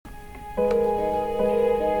Cosmic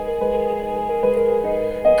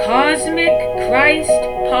Christ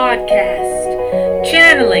Podcast,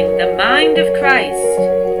 channeling the mind of Christ,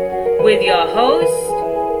 with your host,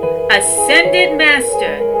 Ascended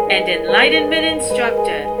Master and Enlightenment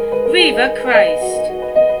Instructor, Reva Christ.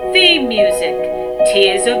 Theme music,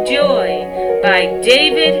 Tears of Joy, by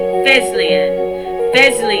David Fesliyan,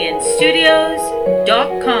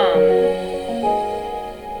 FesliyanStudios.com.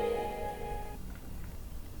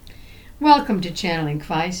 Welcome to Channeling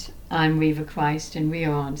Christ. I'm Reva Christ, and we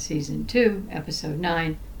are on Season 2, Episode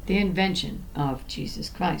 9, The Invention of Jesus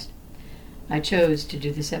Christ. I chose to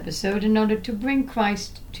do this episode in order to bring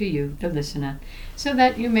Christ to you, the listener, so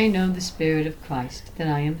that you may know the Spirit of Christ that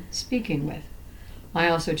I am speaking with. I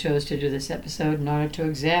also chose to do this episode in order to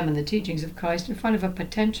examine the teachings of Christ in front of a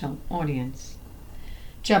potential audience.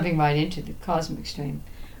 Jumping right into the cosmic stream,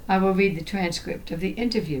 I will read the transcript of the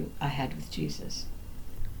interview I had with Jesus.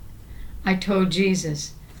 I told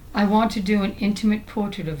Jesus, I want to do an intimate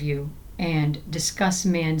portrait of you and discuss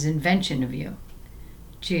man's invention of you.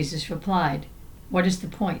 Jesus replied, what is the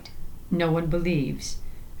point? No one believes.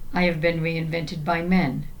 I have been reinvented by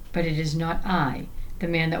men, but it is not I, the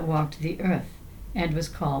man that walked the earth and was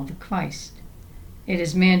called the Christ. It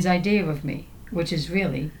is man's idea of me, which is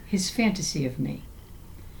really his fantasy of me.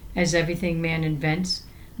 As everything man invents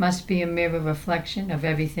must be a mirror reflection of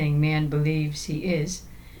everything man believes he is,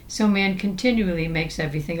 so man continually makes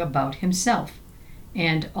everything about himself,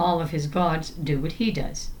 and all of his gods do what he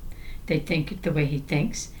does. They think the way he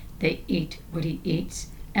thinks, they eat what he eats,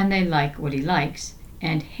 and they like what he likes,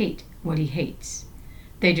 and hate what he hates.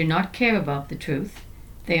 They do not care about the truth,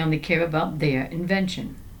 they only care about their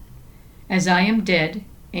invention. As I am dead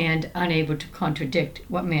and unable to contradict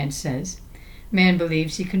what man says, man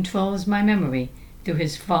believes he controls my memory through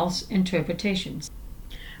his false interpretations.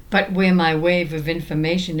 But where my wave of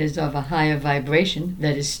information is of a higher vibration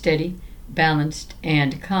that is steady, balanced,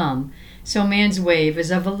 and calm, so man's wave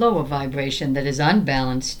is of a lower vibration that is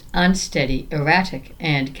unbalanced, unsteady, erratic,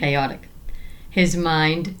 and chaotic. His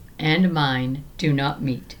mind and mine do not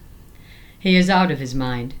meet. He is out of his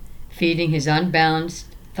mind, feeding his unbalanced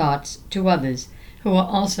thoughts to others who are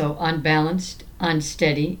also unbalanced,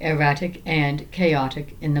 unsteady, erratic, and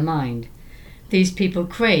chaotic in the mind. These people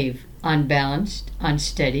crave unbalanced,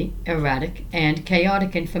 unsteady, erratic, and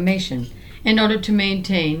chaotic information in order to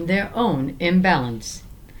maintain their own imbalance.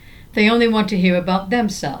 They only want to hear about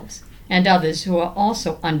themselves and others who are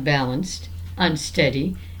also unbalanced,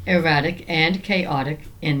 unsteady, erratic, and chaotic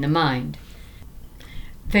in the mind.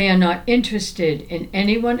 They are not interested in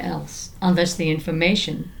anyone else unless the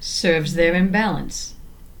information serves their imbalance.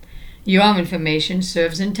 Your information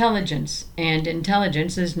serves intelligence, and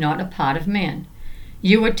intelligence is not a part of man.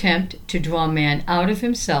 You attempt to draw man out of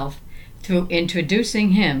himself through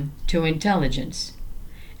introducing him to intelligence.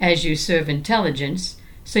 As you serve intelligence,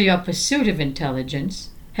 so your pursuit of intelligence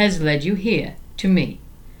has led you here, to me.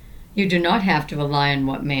 You do not have to rely on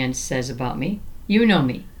what man says about me. You know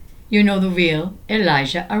me. You know the real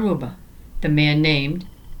Elijah Aruba, the man named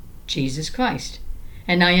Jesus Christ,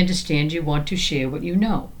 and I understand you want to share what you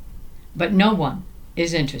know, but no one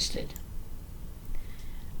is interested.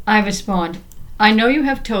 I respond, I know you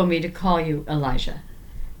have told me to call you Elijah,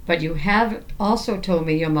 but you have also told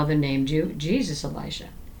me your mother named you Jesus Elijah.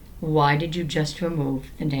 Why did you just remove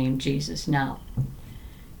the name Jesus now?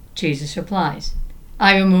 Jesus replies,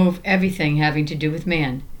 I remove everything having to do with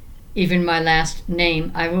man. Even my last name,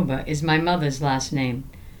 Aruba, is my mother's last name.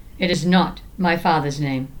 It is not my father's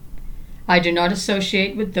name. I do not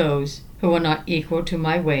associate with those who are not equal to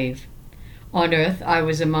my wave. On earth I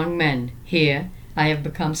was among men. Here I have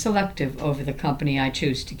become selective over the company I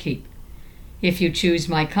choose to keep. If you choose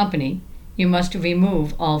my company, you must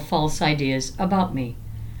remove all false ideas about me.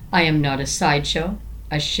 I am not a sideshow,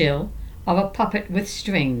 a shill, or a puppet with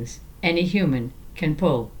strings any human can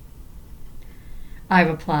pull. I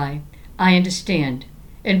reply, I understand.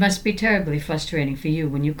 It must be terribly frustrating for you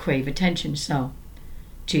when you crave attention so.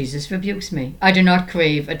 Jesus rebukes me. I do not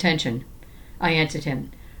crave attention. I answered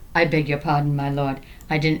him, I beg your pardon, my Lord.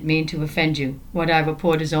 I didn't mean to offend you. What I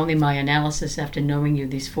report is only my analysis after knowing you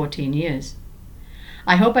these 14 years.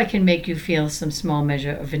 I hope I can make you feel some small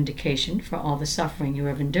measure of vindication for all the suffering you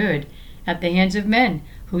have endured at the hands of men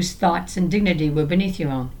whose thoughts and dignity were beneath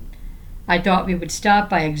your own. I thought we would start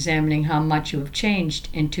by examining how much you have changed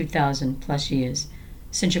in 2,000 plus years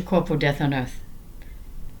since your corporal death on earth.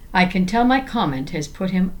 I can tell my comment has put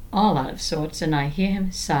him all out of sorts, and I hear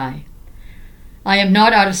him sigh. I am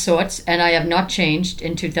not out of sorts, and I have not changed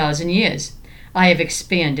in 2,000 years. I have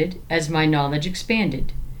expanded as my knowledge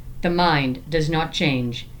expanded. The mind does not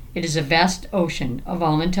change. It is a vast ocean of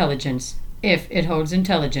all intelligence, if it holds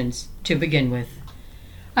intelligence to begin with.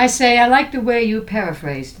 I say, I like the way you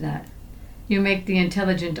paraphrased that. You make the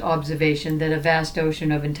intelligent observation that a vast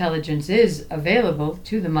ocean of intelligence is available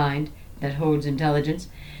to the mind that holds intelligence,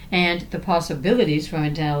 and the possibilities for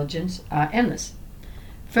intelligence are endless.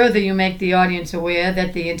 Further, you make the audience aware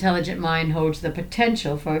that the intelligent mind holds the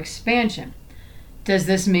potential for expansion. Does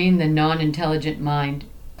this mean the non-intelligent mind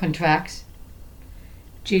contracts?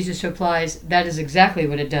 Jesus replies, that is exactly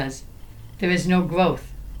what it does. There is no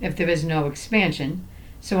growth if there is no expansion,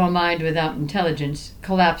 so a mind without intelligence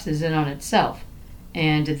collapses in on itself,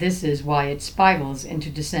 and this is why it spirals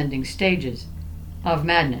into descending stages of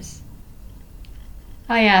madness.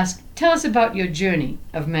 I ask, tell us about your journey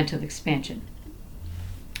of mental expansion.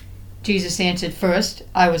 Jesus answered, first,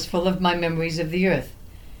 I was full of my memories of the earth,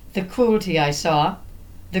 the cruelty I saw,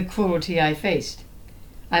 the cruelty I faced.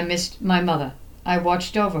 I missed my mother. I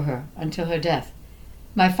watched over her until her death.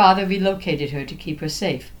 My father relocated her to keep her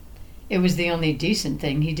safe. It was the only decent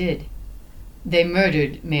thing he did. They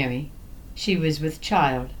murdered Mary. She was with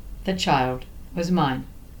child. The child was mine.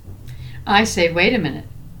 I say, wait a minute.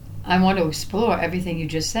 I want to explore everything you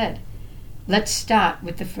just said. Let's start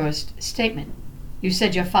with the first statement. You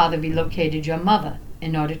said your father relocated your mother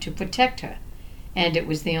in order to protect her, and it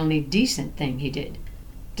was the only decent thing he did.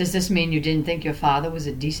 Does this mean you didn't think your father was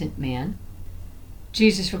a decent man?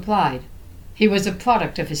 Jesus replied, he was a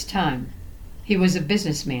product of his time. He was a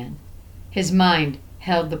businessman. His mind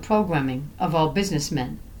held the programming of all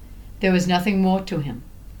businessmen. There was nothing more to him.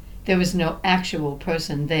 There was no actual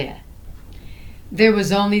person there. There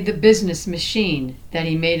was only the business machine that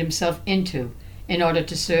he made himself into in order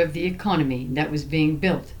to serve the economy that was being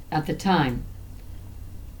built at the time.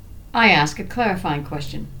 I ask a clarifying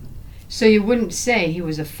question. So you wouldn't say he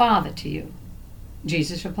was a father to you?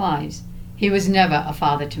 Jesus replies, he was never a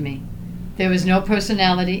father to me. There was no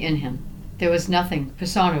personality in him. There was nothing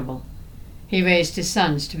personable. He raised his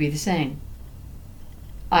sons to be the same.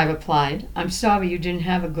 I replied, I'm sorry you didn't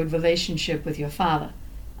have a good relationship with your father.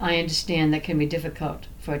 I understand that can be difficult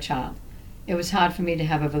for a child. It was hard for me to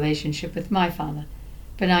have a relationship with my father,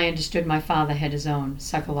 but I understood my father had his own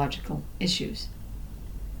psychological issues.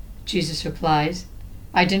 Jesus replies,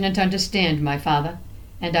 I didn't understand my father,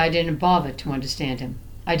 and I didn't bother to understand him.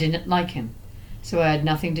 I didn't like him, so I had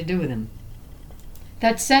nothing to do with him.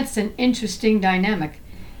 That sets an interesting dynamic.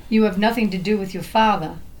 You have nothing to do with your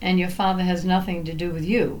father, and your father has nothing to do with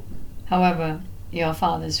you. However, your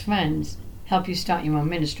father's friends help you start your own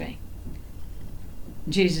ministry.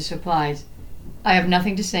 Jesus replies, I have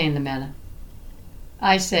nothing to say in the matter.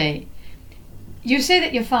 I say, you say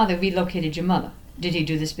that your father relocated your mother. Did he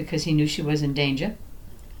do this because he knew she was in danger?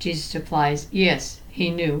 Jesus replies, yes, he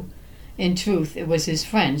knew. In truth, it was his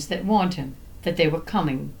friends that warned him that they were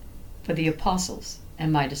coming for the apostles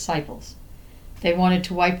and my disciples. They wanted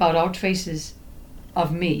to wipe out all traces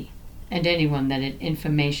of me and anyone that had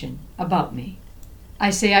information about me. I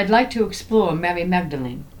say, I'd like to explore Mary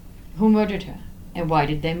Magdalene. Who murdered her, and why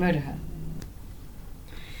did they murder her?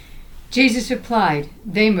 Jesus replied,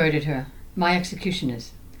 they murdered her, my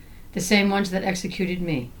executioners, the same ones that executed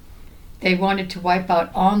me. They wanted to wipe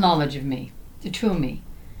out all knowledge of me, the true me.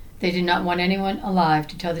 They did not want anyone alive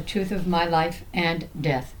to tell the truth of my life and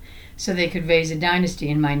death, so they could raise a dynasty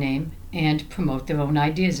in my name and promote their own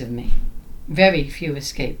ideas of me. Very few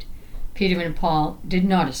escaped. Peter and Paul did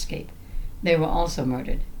not escape. They were also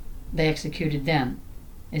murdered. They executed them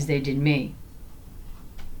as they did me.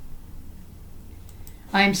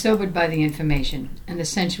 I am sobered by the information and the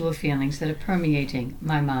sensual feelings that are permeating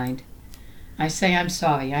my mind. I say I'm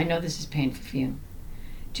sorry. I know this is painful for you.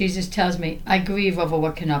 Jesus tells me, I grieve over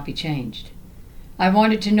what cannot be changed. I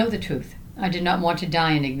wanted to know the truth. I did not want to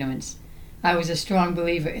die in ignorance. I was a strong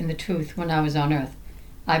believer in the truth when I was on earth.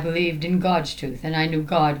 I believed in God's truth, and I knew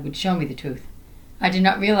God would show me the truth. I did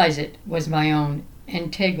not realize it was my own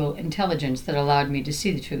integral intelligence that allowed me to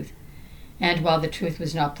see the truth. And while the truth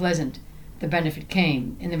was not pleasant, the benefit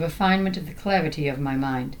came in the refinement of the clarity of my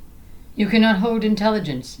mind. You cannot hold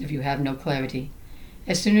intelligence if you have no clarity.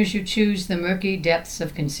 As soon as you choose the murky depths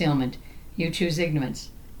of concealment, you choose ignorance.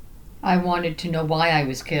 I wanted to know why I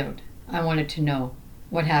was killed. I wanted to know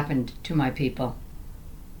what happened to my people.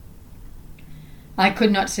 I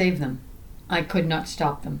could not save them. I could not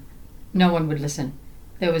stop them. No one would listen.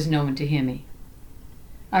 There was no one to hear me.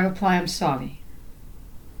 I reply, I'm sorry.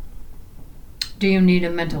 Do you need a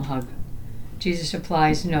mental hug? Jesus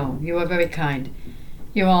replies, no, you are very kind.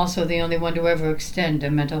 You are also the only one to ever extend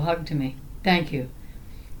a mental hug to me. Thank you.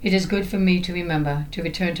 It is good for me to remember, to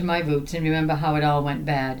return to my roots and remember how it all went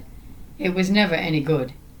bad. It was never any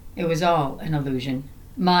good. It was all an illusion.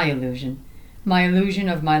 my illusion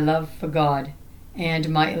of my love for God, and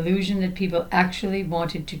my illusion that people actually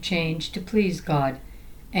wanted to change to please God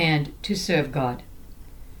and to serve God.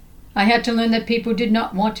 I had to learn that people did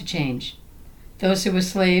not want to change. Those who were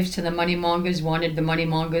slaves to the money mongers wanted the money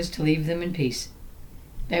mongers to leave them in peace.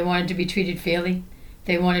 They wanted to be treated fairly.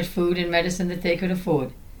 They wanted food and medicine that they could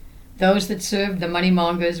afford. Those that served the money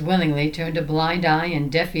mongers willingly turned a blind eye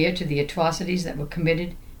and deaf ear to the atrocities that were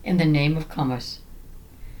committed in the name of commerce.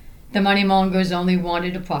 The money mongers only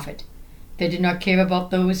wanted a profit. They did not care about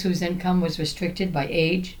those whose income was restricted by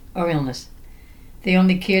age or illness. They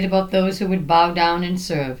only cared about those who would bow down and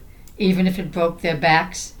serve, even if it broke their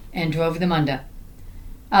backs and drove them under.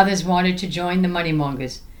 Others wanted to join the money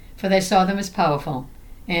mongers, for they saw them as powerful,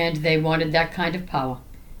 and they wanted that kind of power,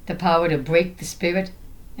 the power to break the spirit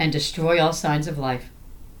and destroy all signs of life.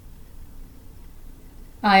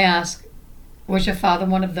 I ask, was your father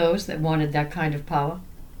one of those that wanted that kind of power?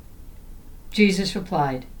 Jesus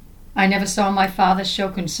replied, I never saw my father show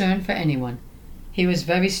concern for anyone. He was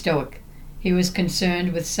very stoic. He was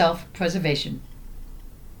concerned with self-preservation.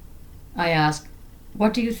 I ask,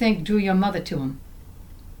 what do you think drew your mother to him?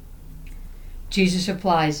 Jesus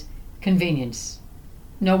replies, convenience.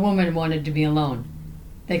 No woman wanted to be alone.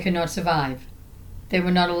 They could not survive. They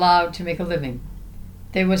were not allowed to make a living.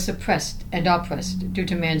 They were suppressed and oppressed due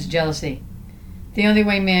to man's jealousy. The only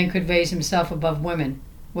way man could raise himself above women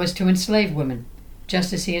was to enslave women,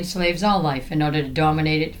 just as he enslaves all life in order to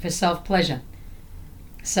dominate it for self-pleasure,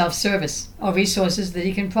 self-service, or resources that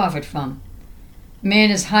he can profit from.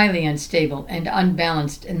 Man is highly unstable and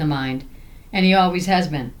unbalanced in the mind, and he always has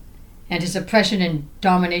been, and his oppression and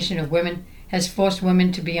domination of women has forced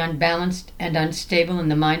women to be unbalanced and unstable in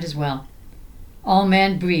the mind as well. All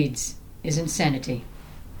man breeds is insanity.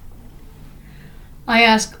 I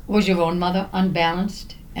ask, was your own mother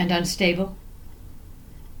unbalanced and unstable?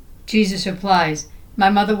 Jesus replies, my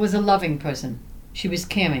mother was a loving person. She was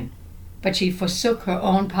caring, but she forsook her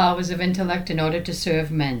own powers of intellect in order to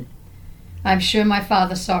serve men. I'm sure my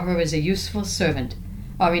father saw her as a useful servant,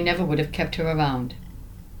 or he never would have kept her around.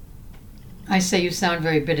 I say, you sound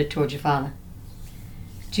very bitter toward your father.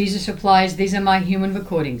 Jesus replies, these are my human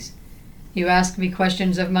recordings. You ask me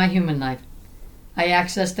questions of my human life. I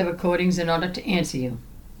access the recordings in order to answer you.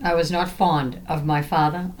 I was not fond of my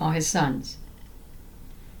father or his sons.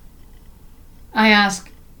 I ask,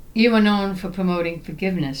 you are known for promoting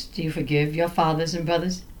forgiveness. Do you forgive your fathers and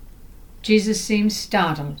brothers? Jesus seems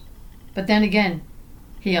startled, but then again,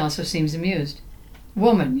 he also seems amused.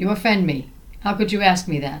 Woman, you offend me. How could you ask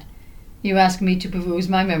me that? You ask me to peruse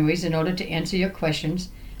my memories in order to answer your questions,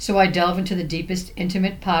 so I delve into the deepest,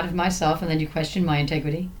 intimate part of myself, and then you question my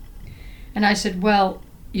integrity. And I said, well,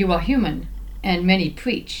 you are human, and many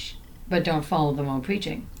preach, but don't follow their own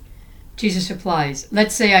preaching. Jesus replies,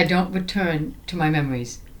 let's say I don't return to my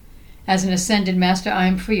memories. As an ascended master, I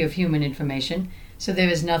am free of human information, so there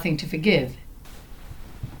is nothing to forgive,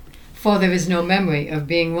 for there is no memory of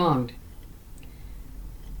being wronged.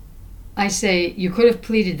 I say, you could have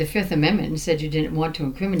pleaded the Fifth Amendment and said you didn't want to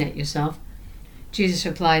incriminate yourself. Jesus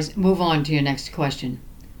replies, move on to your next question.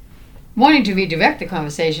 Wanting to redirect the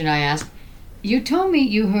conversation, I ask, you told me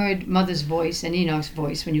you heard Mother's voice and Enoch's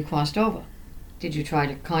voice when you crossed over. Did you try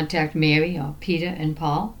to contact Mary or Peter and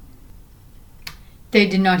Paul? They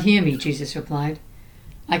did not hear me, Jesus replied.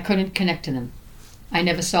 I couldn't connect to them. I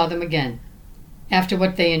never saw them again. After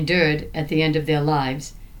what they endured at the end of their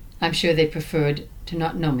lives, I'm sure they preferred to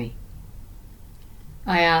not know me.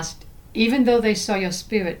 I asked, even though they saw your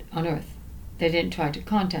spirit on earth, they didn't try to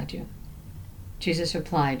contact you. Jesus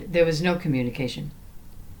replied, there was no communication.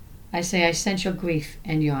 I say, I sense your grief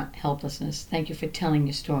and your helplessness. Thank you for telling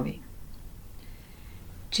your story.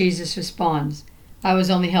 Jesus responds, I was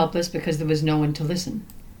only helpless because there was no one to listen.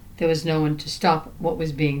 There was no one to stop what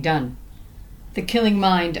was being done. The killing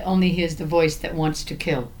mind only hears the voice that wants to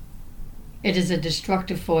kill. It is a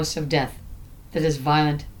destructive force of death that is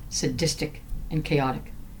violent, sadistic, and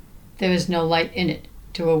chaotic. There is no light in it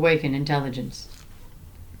to awaken intelligence.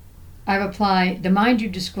 I reply, the mind you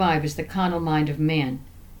describe is the carnal mind of man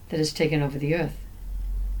that has taken over the earth.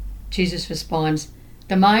 Jesus responds,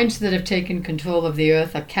 the minds that have taken control of the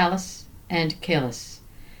earth are callous and careless.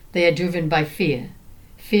 They are driven by fear,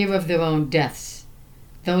 fear of their own deaths.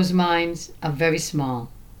 Those minds are very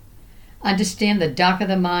small. Understand, the darker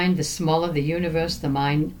the mind, the smaller the universe the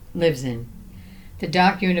mind lives in. The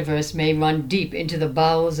dark universe may run deep into the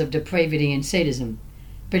bowels of depravity and sadism,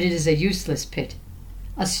 but it is a useless pit,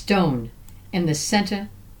 a stone in the center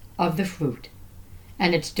of the fruit,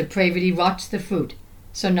 and its depravity rots the fruit,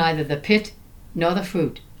 so neither the pit nor the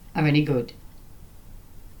fruit are any good.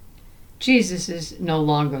 Jesus is no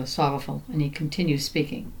longer sorrowful, and he continues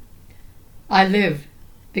speaking. I live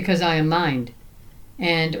because I am mind,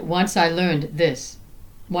 and once I learned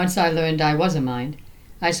I was a mind,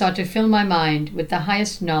 I sought to fill my mind with the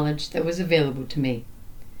highest knowledge that was available to me.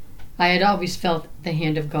 I had always felt the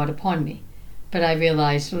hand of God upon me, but I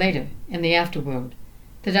realized later, in the afterworld,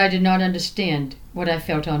 that I did not understand what I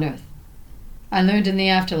felt on earth. I learned in the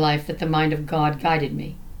afterlife that the mind of God guided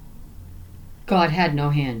me. God had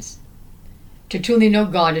no hands. To truly know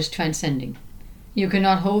God is transcending. You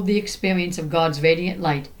cannot hold the experience of God's radiant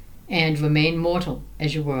light and remain mortal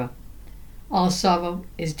as you were. All sorrow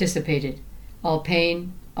is dissipated, all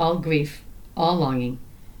pain, all grief, all longing.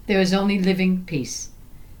 There is only living peace,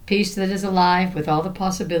 peace that is alive with all the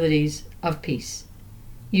possibilities of peace.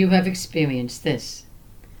 You have experienced this.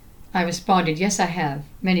 I responded, yes, I have,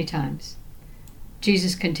 many times.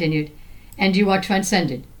 Jesus continued, and you are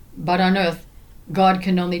transcended, but on earth, God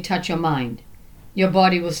can only touch your mind. Your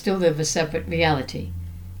body will still live a separate reality,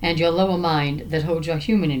 and your lower mind that holds your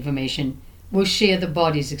human information will share the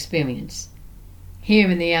body's experience.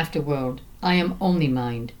 Here in the afterworld, I am only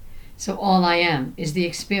mind, so all I am is the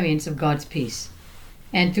experience of God's peace,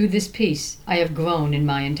 and through this peace I have grown in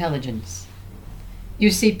my intelligence. You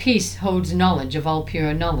see, peace holds knowledge of all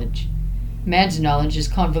pure knowledge. Man's knowledge is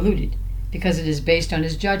convoluted, because it is based on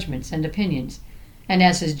his judgments and opinions, and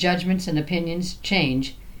as his judgments and opinions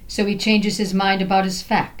change, so he changes his mind about his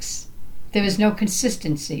facts. There is no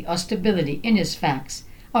consistency or stability in his facts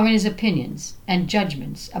or in his opinions and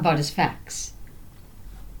judgments about his facts.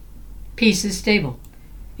 Peace is stable.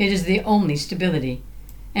 It is the only stability,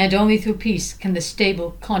 and only through peace can the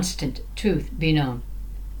stable, constant truth be known.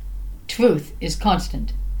 Truth is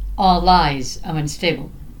constant. All lies are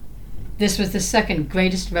unstable. This was the second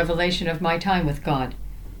greatest revelation of my time with God.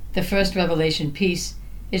 The first revelation, peace,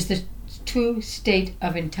 is the true state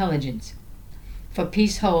of intelligence, for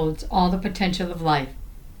peace holds all the potential of life,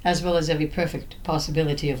 as well as every perfect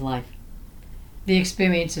possibility of life. The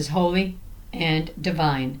experience is holy and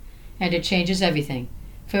divine, and it changes everything,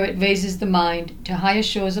 for it raises the mind to higher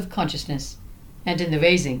shores of consciousness, and in the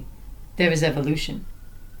raising, there is evolution.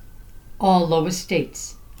 All lower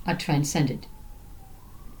states are transcended.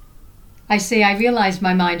 I say I realize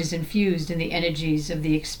my mind is infused in the energies of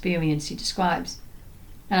the experience he describes,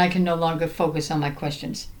 and I can no longer focus on my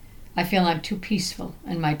questions. I feel I'm too peaceful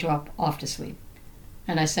and might drop off to sleep.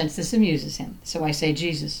 And I sense this amuses him, so I say,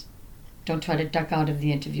 Jesus, don't try to duck out of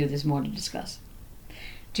the interview, there's more to discuss.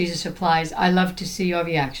 Jesus replies, I love to see your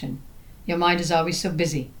reaction. Your mind is always so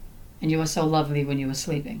busy, and you are so lovely when you are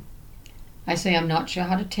sleeping. I say I'm not sure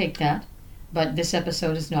how to take that, but this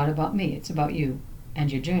episode is not about me, it's about you and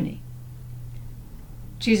your journey.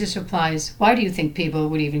 Jesus replies, why do you think people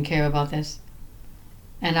would even care about this?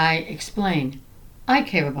 And I explained, I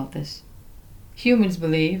care about this. Humans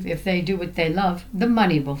believe if they do what they love, the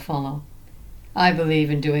money will follow. I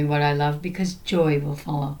believe in doing what I love because joy will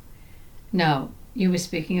follow. Now, you were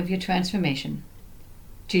speaking of your transformation.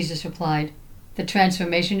 Jesus replied, the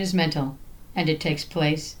transformation is mental, and it takes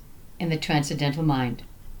place in the transcendental mind.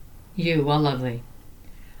 You are lovely.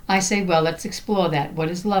 I say, well, let's explore that. What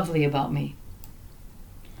is lovely about me?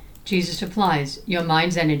 Jesus replies, your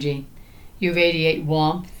mind's energy. You radiate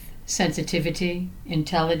warmth, sensitivity,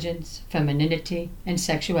 intelligence, femininity, and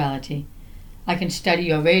sexuality. I can study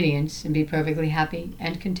your radiance and be perfectly happy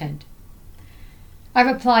and content. I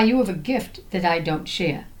reply, you have a gift that I don't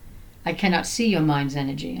share. I cannot see your mind's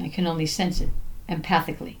energy. I can only sense it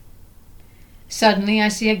empathically. Suddenly I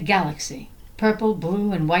see a galaxy, purple,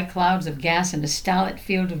 blue, and white clouds of gas and a starlit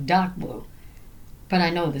field of dark blue. But I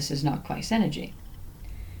know this is not Christ's energy.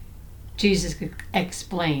 Jesus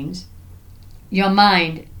explains, your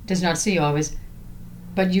mind does not see always,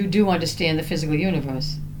 but you do understand the physical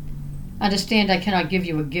universe. Understand I cannot give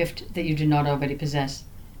you a gift that you do not already possess.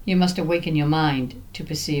 You must awaken your mind to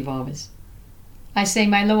perceive always. I say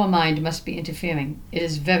my lower mind must be interfering. It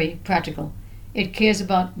is very practical. It cares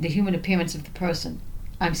about the human appearance of the person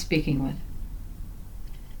I'm speaking with.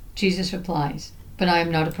 Jesus replies, but I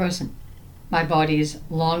am not a person. My body is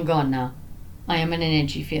long gone now. I am an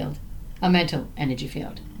energy field, a mental energy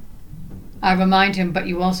field. I remind him, but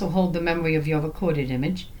you also hold the memory of your recorded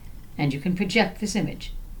image, and you can project this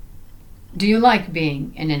image. Do you like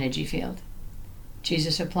being an energy field?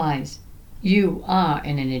 Jesus replies, you are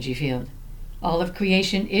an energy field. All of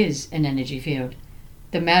creation is an energy field.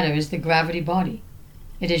 The matter is the gravity body.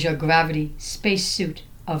 It is your gravity spacesuit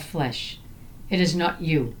of flesh. It is not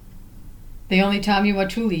you. The only time you are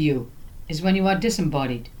truly you is when you are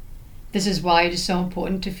disembodied. This is why it is so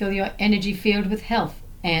important to fill your energy field with health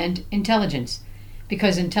and intelligence,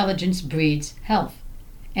 because intelligence breeds health,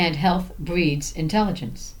 and health breeds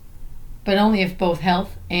intelligence, but only if both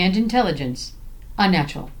health and intelligence are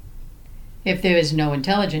natural. If there is no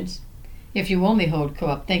intelligence, if you only hold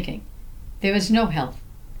corrupt thinking, there is no health.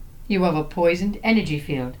 You are a poisoned energy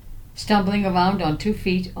field, stumbling around on 2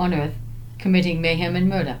 feet on earth, committing mayhem and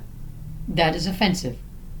murder. That is offensive.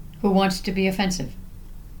 Who wants to be offensive?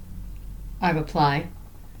 I reply,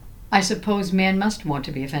 I suppose man must want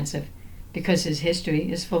to be offensive, because his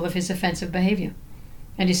history is full of his offensive behavior,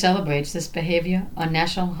 and he celebrates this behavior on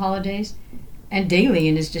national holidays and daily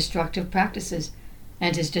in his destructive practices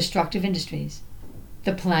and his destructive industries.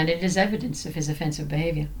 The planet is evidence of his offensive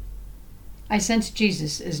behavior. I sense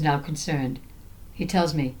Jesus is now concerned. He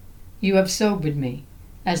tells me, you have sobered me,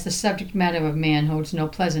 as the subject matter of man holds no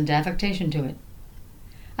pleasant affectation to it.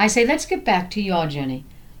 I say, let's get back to your journey.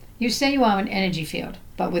 You say you are an energy field,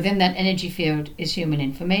 but within that energy field is human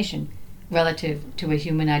information, relative to a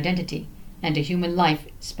human identity and a human life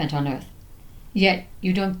spent on earth. Yet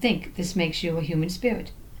you don't think this makes you a human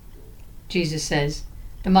spirit. Jesus says,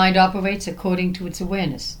 the mind operates according to its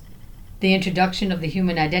awareness. The introduction of the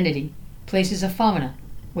human identity places a foreigner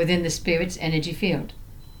within the spirit's energy field.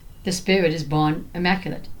 The spirit is born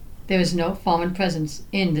immaculate. There is no foreign presence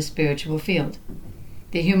in the spiritual field.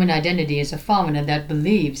 The human identity is a foreigner that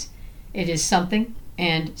believes it is something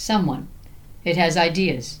and someone. It has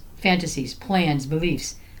ideas, fantasies, plans,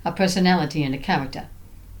 beliefs, a personality and a character.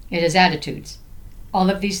 It has attitudes. All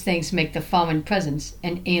of these things make the foreign presence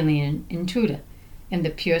an alien intruder in the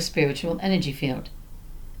pure spiritual energy field.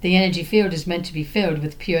 The energy field is meant to be filled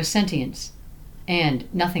with pure sentience, and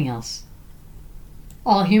nothing else.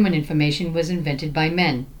 All human information was invented by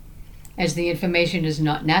men. As the information is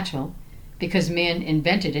not natural, because man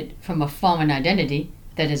invented it from a foreign identity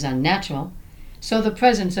that is unnatural, so the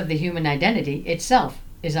presence of the human identity itself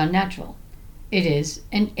is unnatural. It is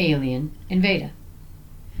an alien invader.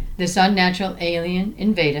 This unnatural alien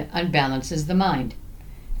invader unbalances the mind.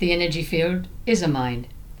 The energy field is a mind.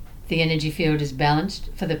 The energy field is balanced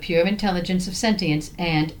for the pure intelligence of sentience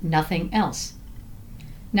and nothing else.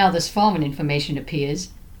 Now this foreign information appears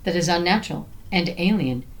that is unnatural and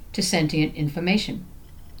alien to sentient information.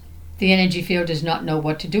 The energy field does not know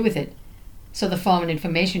what to do with it, so the foreign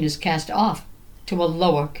information is cast off to a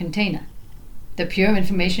lower container. The pure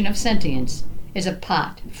information of sentience is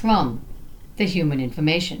apart from the human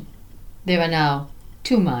information. There are now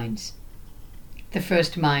 2 minds. The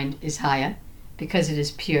first mind is higher because it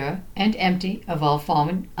is pure and empty of all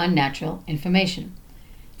foreign, unnatural information.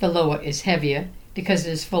 The lower is heavier because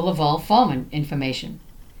it is full of all foreign information.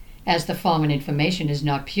 As the foreign information is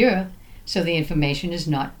not pure, so the information is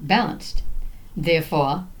not balanced.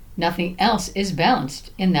 Therefore, nothing else is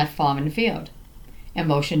balanced in that foreign field.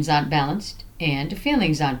 Emotions aren't balanced, and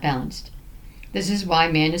feelings aren't balanced. This is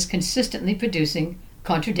why man is consistently producing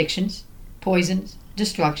contradictions, poisons,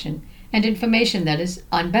 destruction, and information that is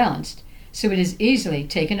unbalanced, so it is easily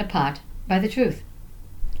taken apart by the truth.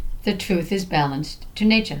 The truth is balanced to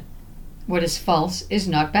nature. What is false is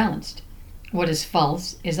not balanced. What is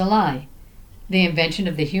false is a lie. The invention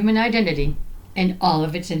of the human identity and all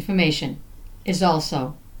of its information is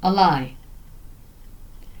also a lie.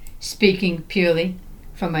 Speaking purely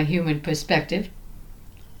from a human perspective,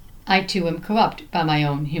 I too am corrupt by my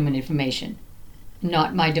own human information.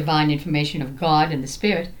 Not my divine information of God and the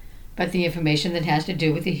Spirit, but the information that has to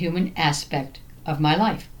do with the human aspect of my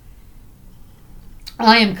life.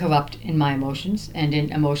 I am corrupt in my emotions and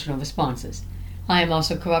in emotional responses. I am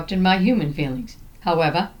also corrupt in my human feelings.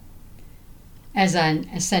 However, as an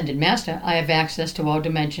ascended master, I have access to all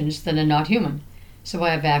dimensions that are not human, so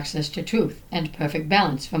I have access to truth and perfect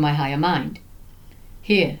balance for my higher mind.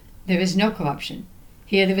 Here, there is no corruption.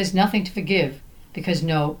 Here there is nothing to forgive, because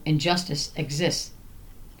no injustice exists.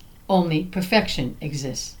 Only perfection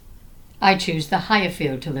exists. I choose the higher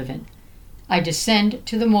field to live in. I descend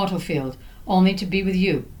to the mortal field only to be with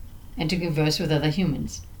you and to converse with other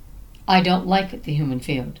humans. I don't like the human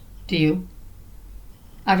field. Do you?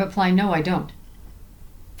 I reply, no, I don't.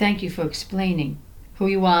 Thank you for explaining who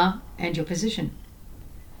you are and your position.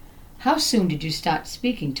 How soon did you start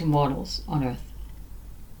speaking to mortals on earth?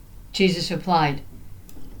 Jesus replied,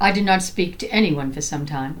 I did not speak to anyone for some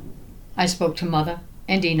time. I spoke to Mother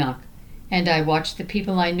and Enoch, and I watched the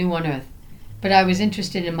people I knew on earth, but I was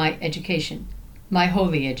interested in my education, my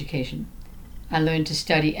holy education. I learned to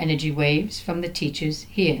study energy waves from the teachers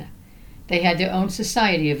here. They had their own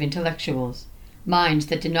society of intellectuals, minds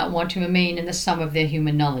that did not want to remain in the sum of their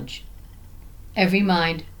human knowledge. Every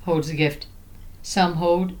mind holds a gift. Some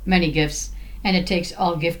hold many gifts, and it takes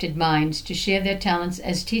all gifted minds to share their talents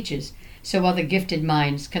as teachers so other gifted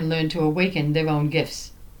minds can learn to awaken their own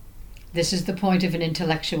gifts. This is the point of an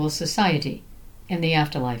intellectual society in the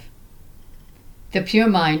afterlife. The pure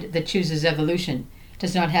mind that chooses evolution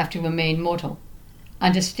does not have to remain mortal.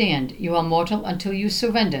 Understand, you are mortal until you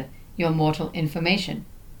surrender your mortal information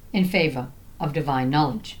in favor of divine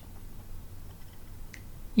knowledge.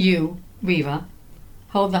 You, Reva,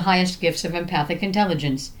 hold the highest gifts of empathic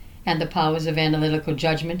intelligence and the powers of analytical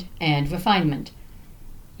judgment and refinement.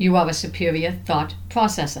 You are a superior thought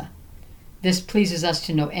processor. This pleases us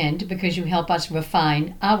to no end because you help us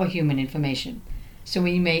refine our human information so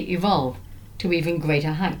we may evolve to even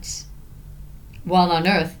greater heights. While on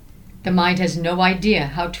Earth, the mind has no idea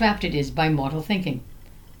how trapped it is by mortal thinking.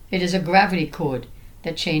 It is a gravity cord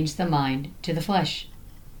that chains the mind to the flesh.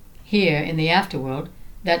 Here in the afterworld,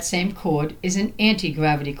 that same cord is an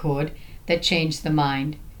anti-gravity cord that chains the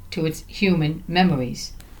mind to its human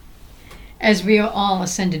memories. As we are all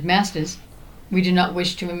ascended masters, we do not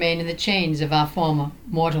wish to remain in the chains of our former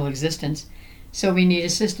mortal existence, so we need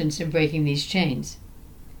assistance in breaking these chains.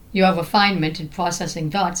 Your refinement in processing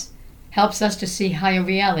thoughts helps us to see higher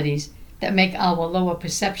realities that make our lower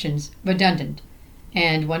perceptions redundant,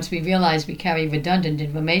 and once we realize we carry redundant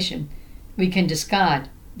information, we can discard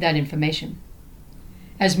that information.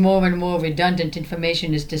 As more and more redundant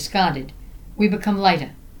information is discarded, we become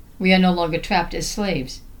lighter. We are no longer trapped as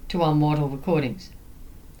slaves to our mortal recordings.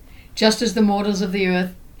 Just as the mortals of the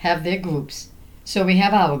earth have their groups, so we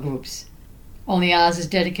have our groups. Only ours is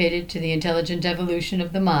dedicated to the intelligent evolution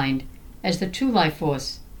of the mind as the true life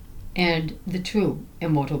force and the true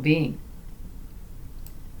immortal being.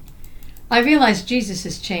 I realize Jesus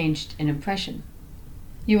has changed an impression.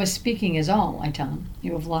 You are speaking as all, I tell him.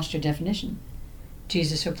 You have lost your definition.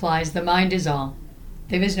 Jesus replies, the mind is all.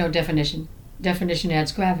 There is no definition. Definition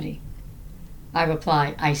adds gravity. I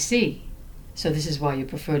reply, I see. So this is why you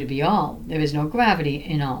prefer to be all. There is no gravity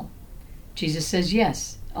in all. Jesus says,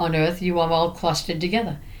 yes. On earth you are all clustered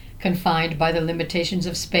together, confined by the limitations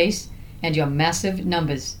of space and your massive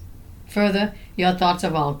numbers. Further, your thoughts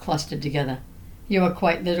are all clustered together. You are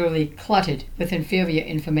quite literally cluttered with inferior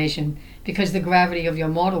information because the gravity of your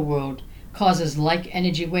mortal world causes like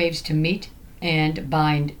energy waves to meet and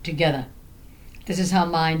bind together. This is how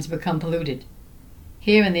minds become polluted.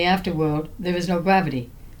 Here in the afterworld, there is no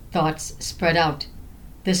gravity. Thoughts spread out.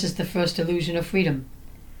 This is the first illusion of freedom.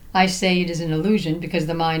 I say it is an illusion because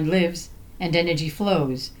the mind lives and energy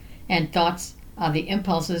flows, and thoughts are the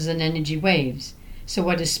impulses and energy waves. So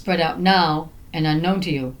what is spread out now and unknown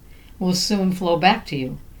to you will soon flow back to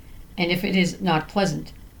you, and if it is not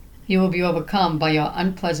pleasant, you will be overcome by your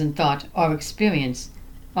unpleasant thought or experience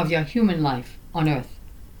of your human life on earth.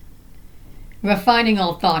 Refining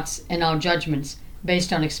all thoughts and all judgments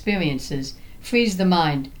based on experiences frees the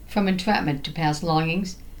mind from entrapment to past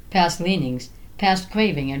longings, past leanings, past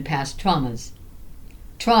craving, and past traumas.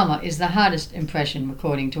 Trauma is the hardest impression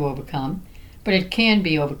recording to overcome, but it can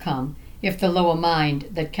be overcome if the lower mind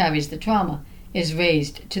that carries the trauma is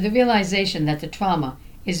raised to the realization that the trauma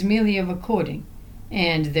is merely a recording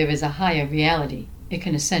and there is a higher reality it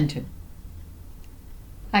can ascend to.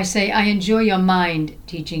 I say, I enjoy your mind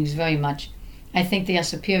teachings very much. I think they are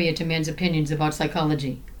superior to man's opinions about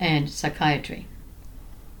psychology and psychiatry.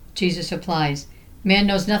 Jesus replies, man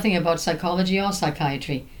knows nothing about psychology or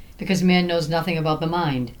psychiatry because man knows nothing about the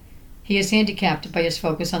mind. He is handicapped by his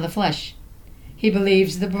focus on the flesh. He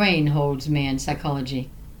believes the brain holds man's psychology.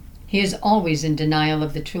 He is always in denial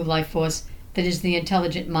of the true life force that is the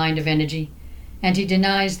intelligent mind of energy, and he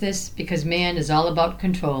denies this because man is all about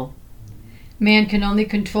control. Man can only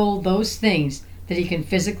control those things that he can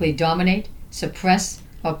physically dominate, suppress,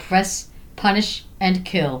 oppress, punish, and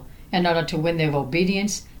kill in order to win their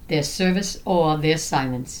obedience, their service, or their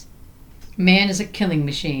silence. Man is a killing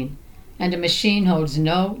machine, and a machine holds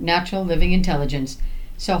no natural living intelligence,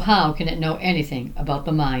 so how can it know anything about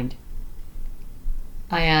the mind?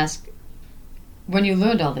 I ask, when you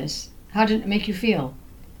learned all this, how did it make you feel?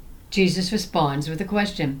 Jesus responds with a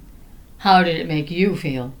question, how did it make you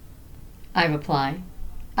feel? I reply,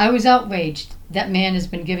 I was outraged that man has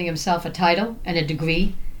been giving himself a title and a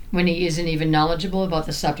degree when he isn't even knowledgeable about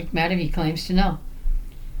the subject matter he claims to know.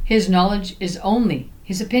 His knowledge is only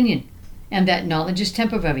his opinion, and that knowledge is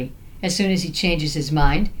temporary. As soon as he changes his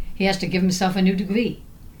mind, he has to give himself a new degree.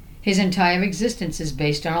 His entire existence is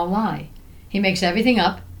based on a lie. He makes everything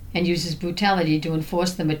up and uses brutality to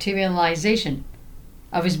enforce the materialization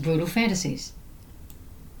of his brutal fantasies.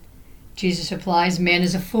 Jesus replies, man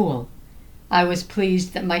is a fool. I was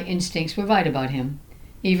pleased that my instincts were right about him.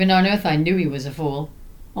 Even on earth I knew he was a fool.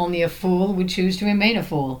 Only a fool would choose to remain a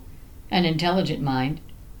fool. An intelligent mind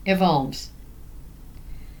evolves.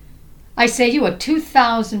 I say you are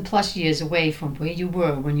 2,000 plus years away from where you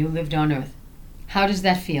were when you lived on earth. How does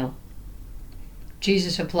that feel?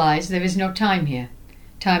 Jesus replies, there is no time here.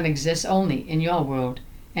 Time exists only in your world,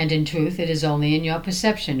 and in truth it is only in your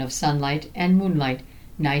perception of sunlight and moonlight,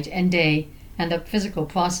 night and day, and the physical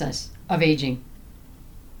process of aging.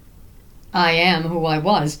 I am who I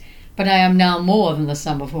was, but I am now more than the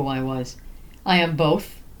sum of who I was. I am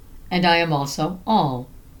both, and I am also all,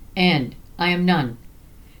 and I am none,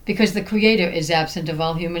 because the Creator is absent of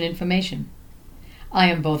all human information. I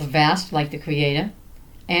am both vast like the Creator,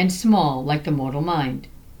 and small like the mortal mind,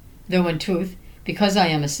 though in truth, because I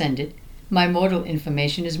am ascended, my mortal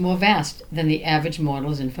information is more vast than the average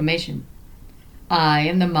mortal's information. I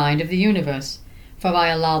am the mind of the universe, for I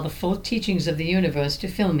allow the full teachings of the universe to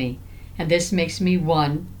fill me, and this makes me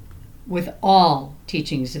one with all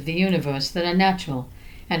teachings of the universe that are natural,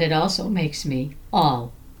 and it also makes me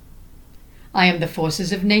all. I am the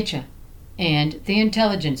forces of nature, and the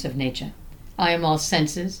intelligence of nature. I am all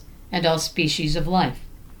senses and all species of life.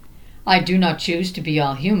 I do not choose to be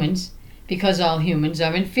all humans, because all humans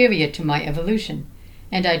are inferior to my evolution,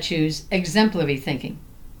 and I choose exemplary thinking.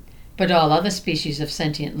 But all other species of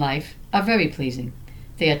sentient life are very pleasing.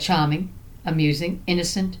 They are charming, amusing,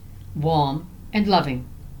 innocent, warm, and loving.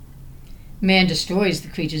 Man destroys the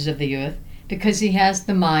creatures of the earth because he has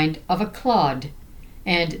the mind of a clod,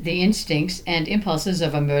 and the instincts and impulses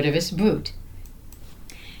of a murderous brute.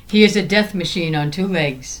 He is a death machine on 2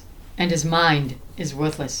 legs, and his mind is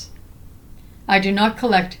worthless. I do not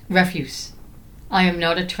collect refuse. I am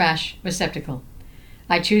not a trash receptacle.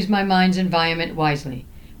 I choose my mind's environment wisely,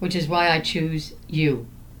 which is why I choose you.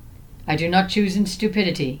 I do not choose in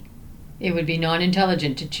stupidity. It would be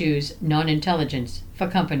non-intelligent to choose non-intelligence for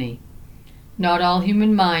company. Not all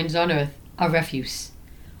human minds on earth are refuse.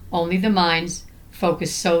 Only the minds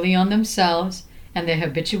focused solely on themselves and their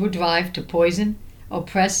habitual drive to poison,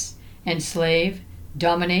 oppress, enslave,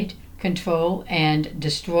 dominate, control, and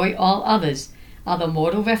destroy all others are the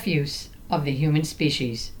mortal refuse of the human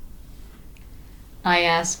species. I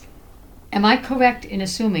ask, am I correct in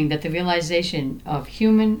assuming that the realization of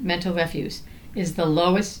human mental refuse is the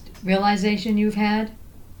lowest realization you've had?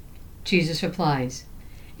 Jesus replies,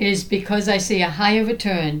 it is because I see a higher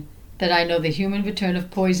return that I know the human return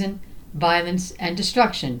of poison, violence, and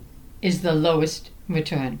destruction is the lowest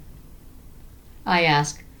return. I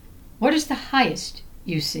ask, what is the highest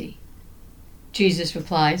you see? Jesus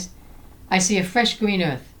replies, I see a fresh green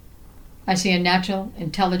earth. I see a natural,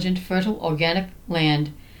 intelligent, fertile, organic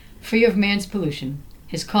land free of man's pollution,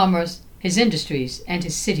 his commerce, his industries, and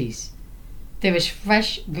his cities. There is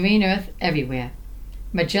fresh green earth everywhere,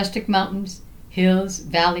 majestic mountains, hills,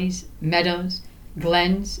 valleys, meadows,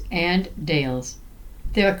 glens, and dales.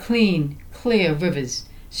 There are clean, clear rivers,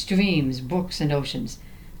 streams, brooks, and oceans.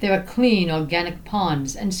 There are clean, organic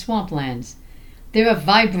ponds and swamplands. There are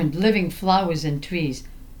vibrant, living flowers and trees.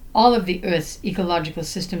 All of the Earth's ecological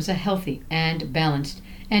systems are healthy and balanced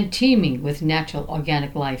and teeming with natural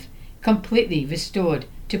organic life, completely restored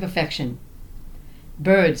to perfection.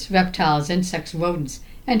 Birds, reptiles, insects, rodents,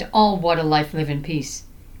 and all water life live in peace.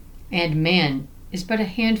 And man is but a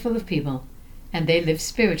handful of people, and they live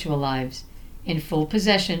spiritual lives, in full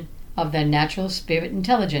possession of their natural spirit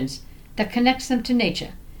intelligence that connects them to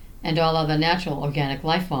nature and all other natural organic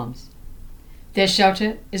life forms. Their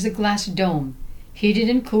shelter is a glass dome, heated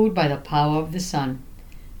and cooled by the power of the sun.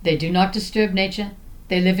 They do not disturb nature.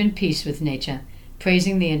 They live in peace with nature,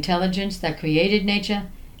 praising the intelligence that created nature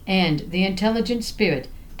and the intelligent spirit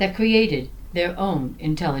that created their own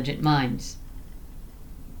intelligent minds.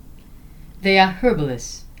 They are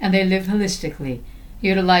herbalists, and they live holistically,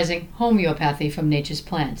 utilizing homeopathy from nature's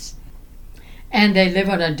plants. And they live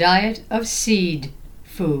on a diet of seed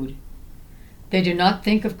food. They do not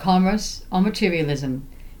think of commerce or materialism.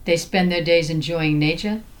 They spend their days enjoying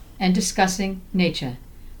nature and discussing nature.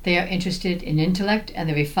 They are interested in intellect and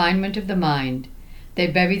the refinement of the mind. They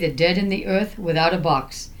bury the dead in the earth without a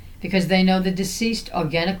box, because they know the deceased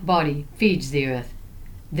organic body feeds the earth.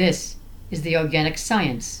 This is the organic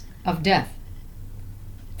science of death.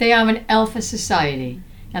 They are an alpha society,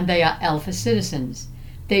 and they are alpha citizens.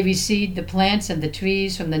 They reseed the plants and the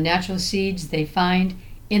trees from the natural seeds they find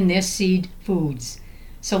in their seed foods,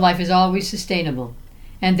 so life is always sustainable.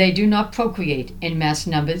 And they do not procreate in mass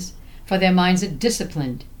numbers, for their minds are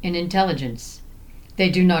disciplined in intelligence. They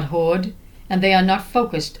do not hoard, and they are not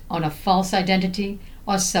focused on a false identity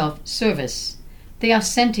or self-service. They are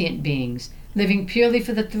sentient beings, living purely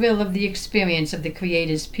for the thrill of the experience of the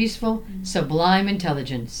Creator's peaceful, sublime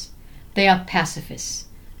intelligence. They are pacifists.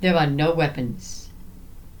 There are no weapons.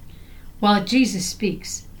 While Jesus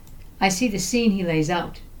speaks, I see the scene he lays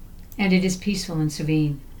out. and it is peaceful and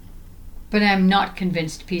serene. But I am not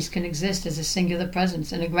convinced peace can exist as a singular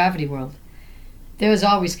presence in a gravity world. There is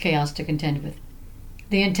always chaos to contend with.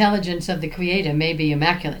 The intelligence of the Creator may be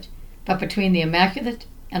immaculate, but between the immaculate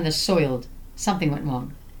and the soiled, something went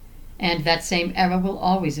wrong. And that same error will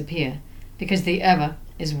always appear, because the error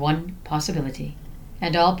is one possibility,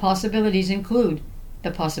 and all possibilities include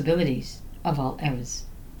the possibilities of all errors.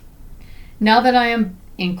 Now that I am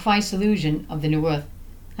in Christ's illusion of the new earth,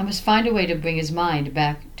 I must find a way to bring his mind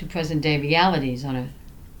back to present-day realities on earth.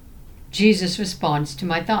 Jesus responds to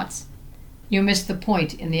my thoughts. You missed the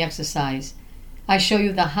point in the exercise. I show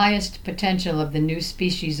you the highest potential of the new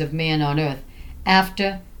species of man on earth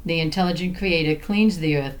after the intelligent Creator cleans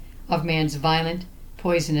the earth of man's violent,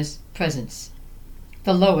 poisonous presence.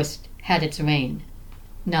 The lowest had its reign.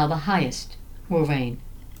 Now the highest will reign.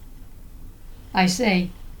 I say,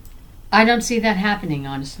 I don't see that happening,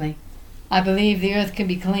 honestly. I believe the earth can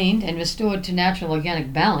be cleaned and restored to natural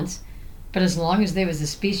organic balance, but as long as there is a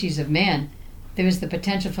species of man, there is the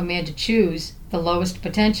potential for man to choose the lowest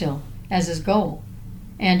potential as his goal,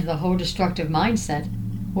 and the whole destructive mindset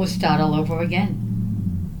will start all over again.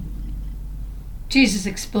 Jesus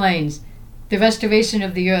explains, the restoration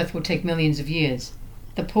of the earth will take millions of years.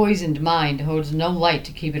 The poisoned mind holds no light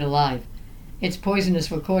to keep it alive. Its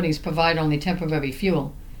poisonous recordings provide only temporary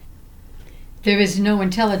fuel. There is no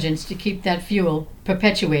intelligence to keep that fuel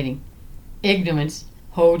perpetuating. Ignorance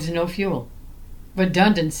holds no fuel.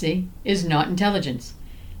 Redundancy is not intelligence.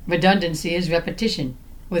 Redundancy is repetition,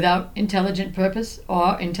 without intelligent purpose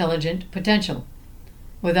or intelligent potential.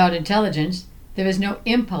 Without intelligence, there is no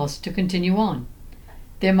impulse to continue on.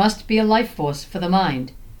 There must be a life force for the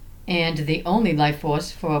mind, and the only life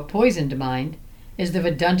force for a poisoned mind is the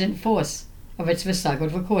redundant force of its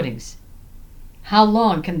recycled recordings. How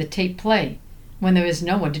long can the tape play when there is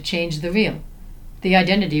no one to change the reel? The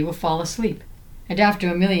identity will fall asleep, and after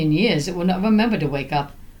 1,000,000 years it will not remember to wake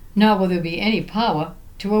up, nor will there be any power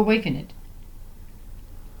to awaken it.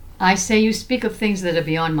 I say you speak of things that are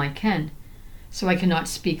beyond my ken, so I cannot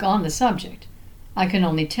speak on the subject. I can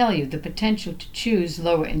only tell you the potential to choose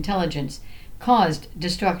lower intelligence caused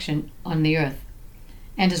destruction on the earth.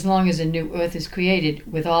 And as long as a new earth is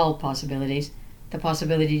created with all possibilities, the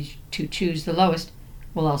possibility to choose the lowest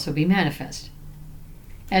will also be manifest.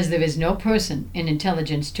 As there is no person in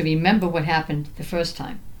intelligence to remember what happened the first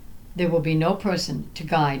time, there will be no person to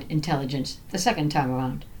guide intelligence the second time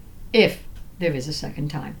around, if there is a second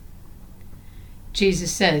time.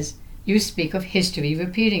 Jesus says, you speak of history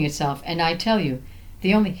repeating itself, and I tell you,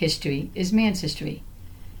 the only history is man's history.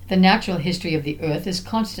 The natural history of the earth is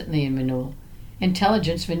constantly in renewal.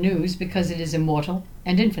 Intelligence renews because it is immortal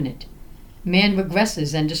and infinite. Man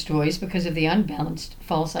regresses and destroys because of the unbalanced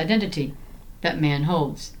false identity that man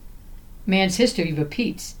holds. Man's history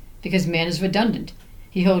repeats because man is redundant.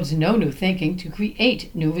 He holds no new thinking to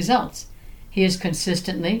create new results. He is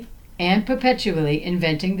consistently and perpetually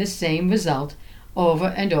inventing the same result over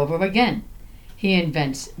and over again. He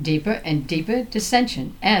invents deeper and deeper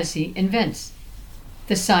dissension as he invents.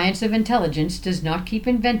 The science of intelligence does not keep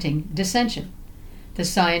inventing dissension. The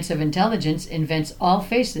science of intelligence invents all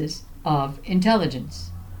faces of intelligence.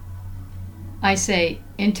 I say,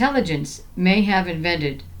 intelligence may have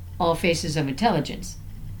invented all faces of intelligence,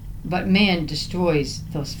 but man destroys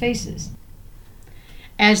those faces.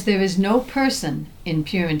 As there is no person in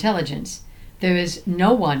pure intelligence, there is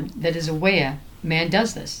no one that is aware man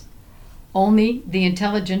does this. Only the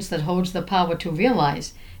intelligence that holds the power to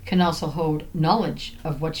realize can also hold knowledge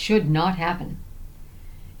of what should not happen.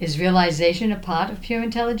 Is realization a part of pure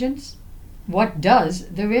intelligence? What does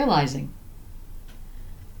the realizing?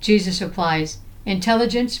 Jesus replies,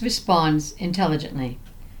 intelligence responds intelligently.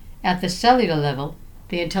 At the cellular level,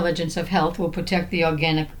 the intelligence of health will protect the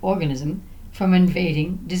organic organism from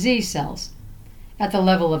invading disease cells. At the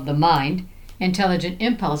level of the mind, intelligent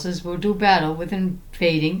impulses will do battle with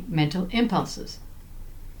invading mental impulses.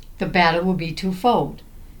 The battle will be twofold.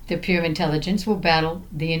 The pure intelligence will battle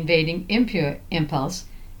the invading impure impulse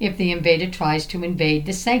if the invader tries to invade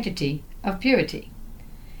the sanctity of purity.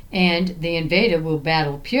 And the invader will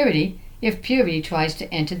battle purity if purity tries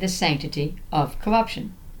to enter the sanctity of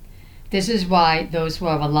corruption. This is why those who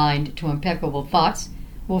are aligned to impeccable thoughts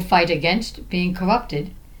will fight against being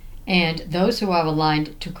corrupted, and those who are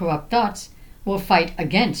aligned to corrupt thoughts will fight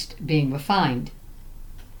against being refined.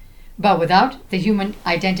 But without the human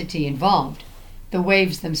identity involved, the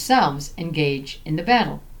waves themselves engage in the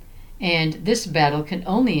battle, and this battle can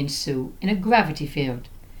only ensue in a gravity field.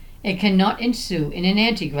 It cannot ensue in an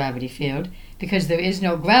anti-gravity field because there is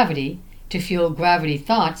no gravity to fuel gravity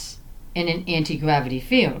thoughts in an anti-gravity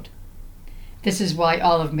field. This is why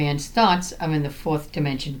all of man's thoughts are in the fourth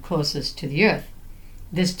dimension closest to the earth.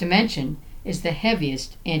 This dimension is the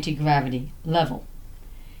heaviest anti-gravity level.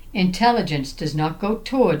 Intelligence does not go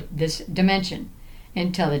toward this dimension.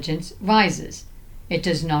 Intelligence rises. It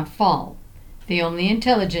does not fall. The only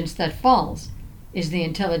intelligence that falls is the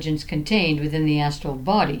intelligence contained within the astral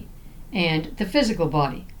body and the physical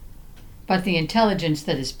body. But the intelligence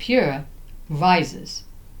that is pure rises.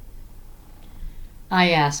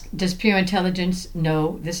 I ask, does pure intelligence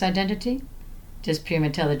know this identity? Does pure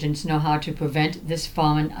intelligence know how to prevent this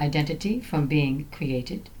fallen identity from being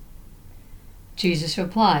created? Jesus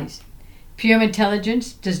replies, pure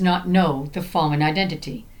intelligence does not know the fallen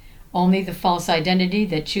identity. Only the false identity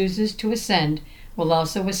that chooses to ascend will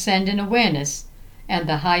also ascend in awareness, and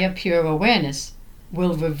the higher pure awareness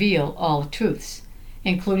will reveal all truths,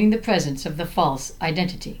 including the presence of the false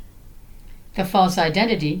identity. The false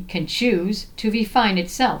identity can choose to refine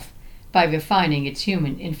itself by refining its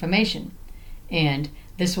human information, and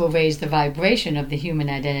this will raise the vibration of the human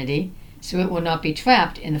identity so it will not be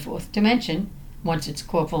trapped in the fourth dimension once its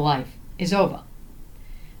corporal life is over.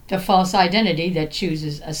 The false identity that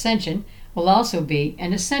chooses ascension will also be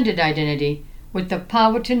an ascended identity with the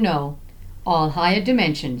power to know all higher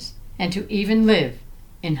dimensions and to even live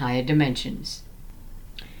in higher dimensions.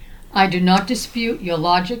 I do not dispute your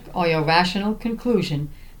logic or your rational conclusion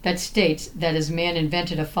that states that as man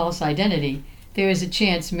invented a false identity, there is a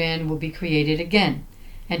chance man will be created again,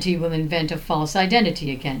 and he will invent a false identity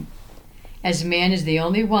again. As man is the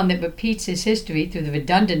only one that repeats his history through the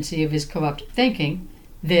redundancy of his corrupt thinking,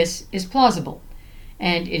 this is plausible,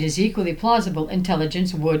 and it is equally plausible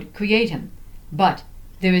intelligence would create him. But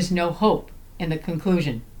there is no hope in the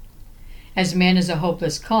conclusion. As man is a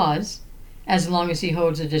hopeless cause, as long as he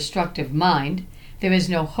holds a destructive mind, there is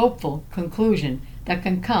no hopeful conclusion that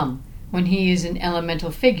can come when he is an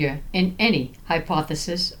elemental figure in any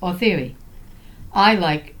hypothesis or theory. I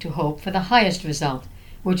like to hope for the highest result,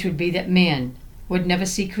 which would be that man would never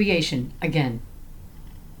see creation again.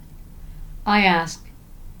 I ask,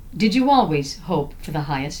 did you always hope for the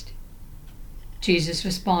highest? Jesus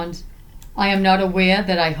responds, I am not aware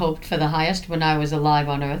that I hoped for the highest when I was alive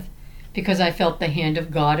on earth, because I felt the hand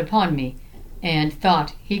of God upon me, and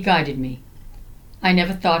thought he guided me. I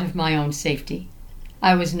never thought of my own safety.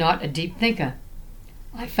 I was not a deep thinker.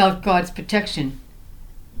 I felt God's protection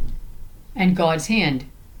and God's hand.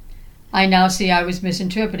 I now see I was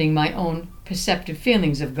misinterpreting my own perceptive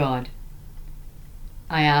feelings of God.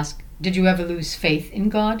 I ask, did you ever lose faith in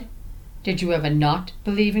God? Did you ever not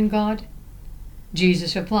believe in God?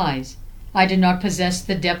 Jesus replies, I did not possess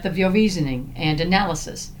the depth of your reasoning and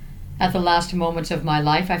analysis. At the last moments of my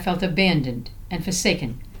life I felt abandoned and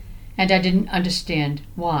forsaken, and I didn't understand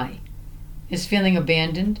why. Is feeling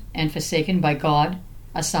abandoned and forsaken by God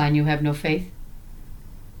a sign you have no faith?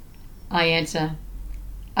 I answer,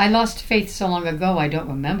 I lost faith so long ago I don't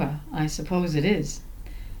remember. I suppose it is.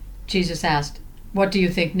 Jesus asked, what do you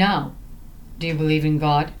think now? Do you believe in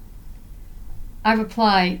God? I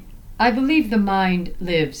reply, I believe the mind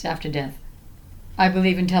lives after death. I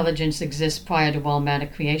believe intelligence exists prior to all matter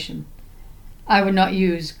creation. I would not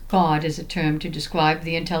use God as a term to describe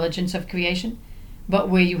the intelligence of creation, but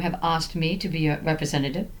where you have asked me to be a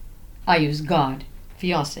representative, I use God for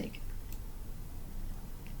your sake.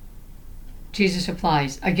 Jesus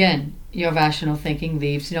replies, again, your rational thinking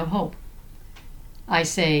leaves no hope. I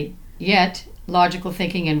say, yet logical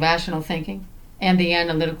thinking and rational thinking, and the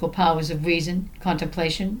analytical powers of reason,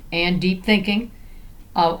 contemplation, and deep thinking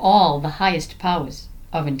are all the highest powers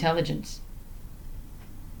of intelligence.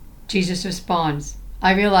 Jesus responds,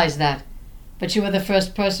 I realize that, but you are the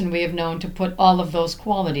first person we have known to put all of those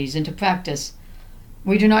qualities into practice.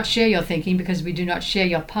 We do not share your thinking because we do not share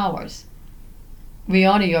your powers. We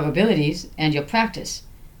honor your abilities and your practice.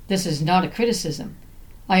 This is not a criticism.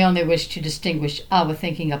 I only wish to distinguish our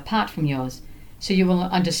thinking apart from yours, so you will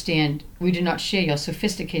understand we do not share your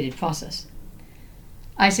sophisticated process.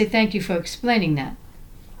 I say thank you for explaining that.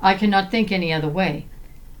 I cannot think any other way.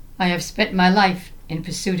 I have spent my life in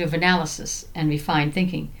pursuit of analysis and refined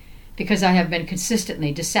thinking, because I have been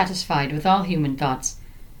consistently dissatisfied with all human thoughts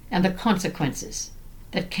and the consequences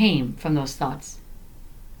that came from those thoughts.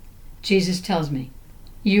 Jesus tells me,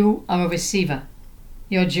 you are a receiver.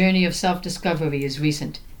 Your journey of self-discovery is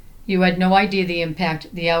recent. You had no idea the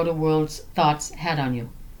impact the outer world's thoughts had on you.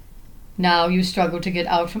 Now you struggle to get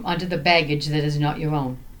out from under the baggage that is not your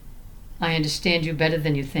own. I understand you better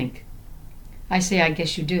than you think. I say I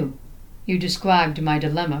guess you do. You described my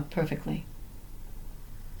dilemma perfectly.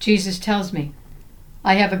 Jesus tells me,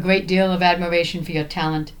 I have a great deal of admiration for your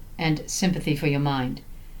talent and sympathy for your mind.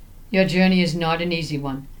 Your journey is not an easy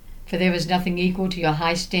one. for there is nothing equal to your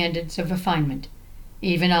high standards of refinement.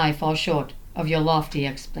 Even I fall short of your lofty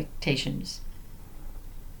expectations.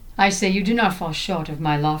 I say you do not fall short of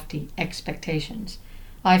my lofty expectations.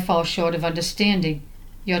 I fall short of understanding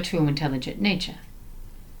your true intelligent nature.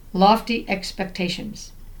 Lofty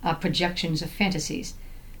expectations are projections of fantasies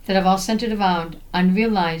that are all centered around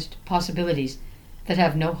unrealized possibilities that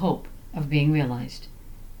have no hope of being realized.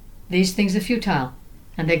 These things are futile,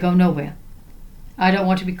 and they go nowhere. I don't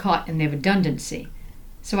want to be caught in their redundancy,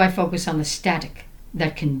 so I focus on the static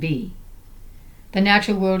that can be. The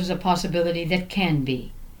natural world is a possibility that can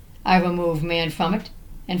be. I remove man from it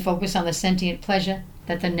and focus on the sentient pleasure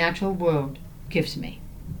that the natural world gives me.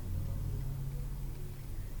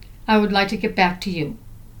 I would like to get back to you.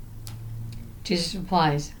 Jesus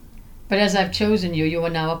replies, but as I've chosen you, you are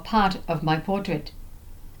now a part of my portrait.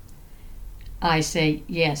 I say,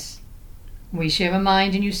 yes. We share a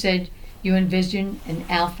mind, and you said you envision an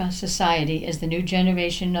alpha society as the new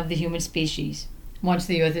generation of the human species, once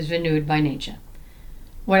the earth is renewed by nature.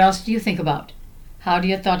 What else do you think about? How do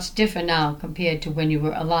your thoughts differ now compared to when you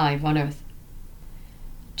were alive on earth?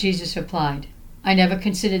 Jesus replied, I never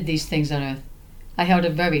considered these things on earth. I held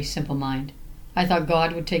a very simple mind. I thought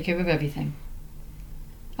God would take care of everything.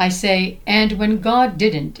 I say, and when God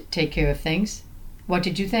didn't take care of things, what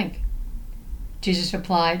did you think? Jesus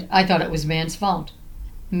replied, I thought it was man's fault.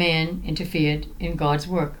 Man interfered in God's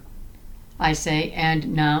work. I say,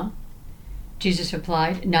 and now? Jesus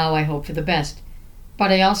replied, now I hope for the best.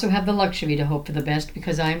 But I also have the luxury to hope for the best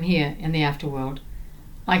because I am here in the afterworld.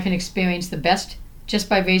 I can experience the best just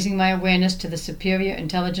by raising my awareness to the superior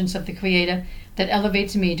intelligence of the Creator that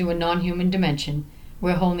elevates me to a non-human dimension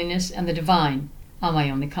where holiness and the divine are my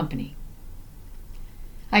only company.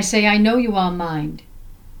 I say, I know you are mind.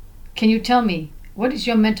 Can you tell me, what is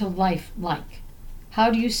your mental life like? How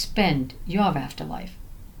do you spend your afterlife?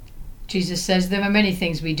 Jesus says there are many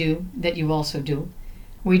things we do that you also do.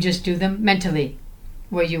 We just do them mentally,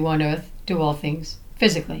 where you on earth do all things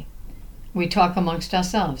physically. We talk amongst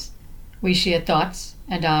ourselves. We share thoughts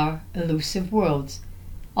and our elusive worlds.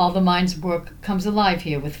 All the mind's work comes alive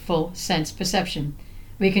here with full sense perception.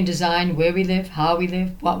 We can design where we live, how we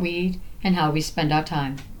live, what we eat, and how we spend our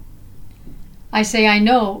time. I say I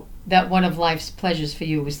know that one of life's pleasures for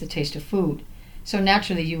you is the taste of food, so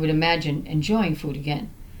naturally you would imagine enjoying food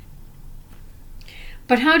again.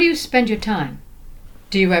 But how do you spend your time?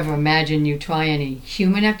 Do you ever imagine you try any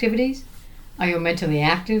human activities? Are you mentally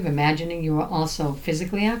active, imagining you are also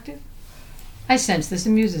physically active? I sense this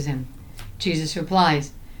amuses him. Jesus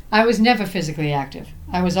replies, I was never physically active.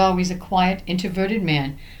 I was always a quiet, introverted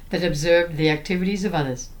man that observed the activities of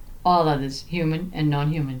others, all others, human and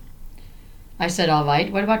non-human. I said, all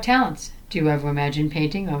right, what about talents? Do you ever imagine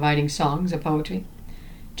painting or writing songs or poetry?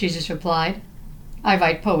 Jesus replied, I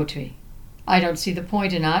write poetry. I don't see the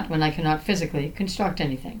point in art when I cannot physically construct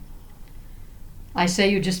anything. I say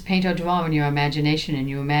you just paint or draw in your imagination and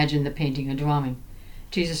you imagine the painting or drawing.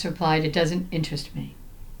 Jesus replied, it doesn't interest me.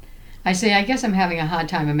 I say, I guess I'm having a hard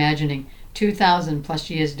time imagining 2,000 plus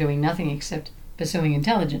years doing nothing except pursuing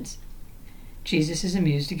intelligence. Jesus is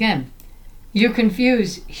amused again. You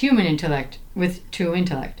confuse human intellect with true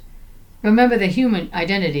intellect. Remember, the human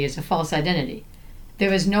identity is a false identity.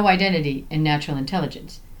 There is no identity in natural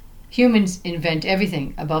intelligence. Humans invent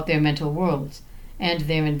everything about their mental worlds, and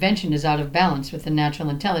their invention is out of balance with the natural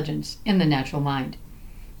intelligence in the natural mind.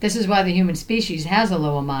 This is why the human species has a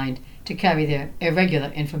lower mind to carry their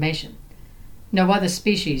irregular information. No other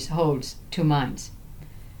species holds two minds.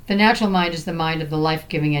 The natural mind is the mind of the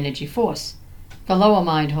life-giving energy force. The lower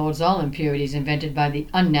mind holds all impurities invented by the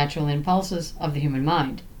unnatural impulses of the human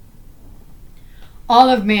mind. All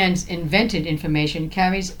of man's invented information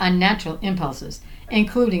carries unnatural impulses,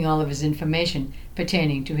 including all of his information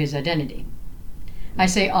pertaining to his identity. I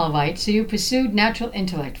say, all right, so you pursued natural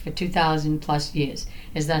intellect for 2,000 plus years.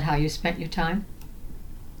 Is that how you spent your time?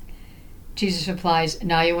 Jesus replies,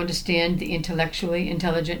 now you understand the intellectually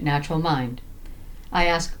intelligent natural mind. I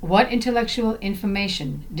ask, what intellectual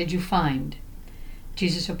information did you find?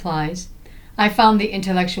 Jesus replies, I found the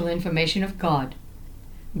intellectual information of God.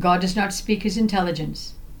 God does not speak his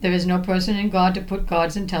intelligence. There is no person in God to put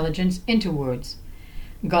God's intelligence into words.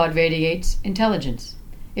 God radiates intelligence.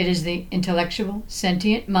 It is the intellectual,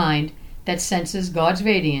 sentient mind that senses God's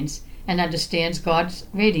radiance and understands God's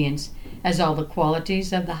radiance as all the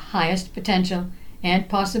qualities of the highest potential and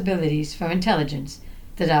possibilities for intelligence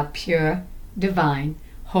that are pure, divine,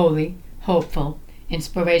 holy, hopeful,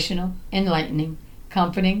 inspirational, enlightening,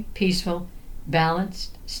 comforting, peaceful,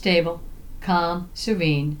 balanced, stable, calm,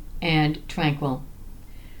 serene, and tranquil.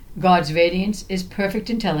 God's radiance is perfect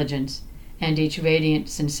intelligence, and each radiant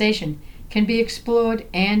sensation can be explored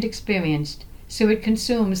and experienced, so it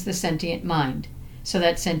consumes the sentient mind, so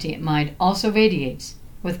that sentient mind also radiates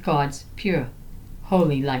with God's pure,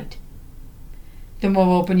 holy light. The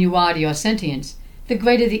more open you are to your sentience, the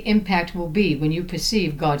greater the impact will be when you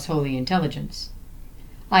perceive God's holy intelligence.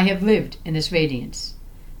 I have lived in this radiance.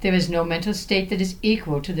 There is no mental state that is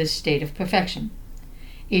equal to this state of perfection.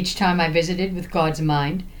 Each time I visited with God's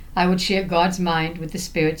mind, I would share God's mind with the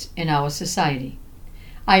spirits in our society.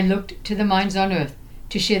 I looked to the minds on earth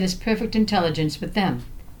to share this perfect intelligence with them,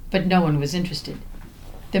 but no one was interested.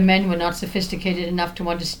 The men were not sophisticated enough to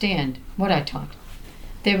understand what I taught.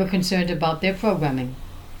 They were concerned about their programming,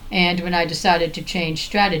 and when I decided to change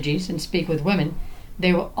strategies and speak with women,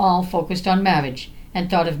 they were all focused on marriage and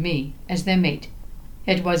thought of me as their mate.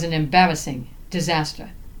 It was an embarrassing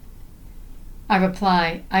disaster. I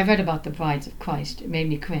reply, I read about the brides of Christ. It made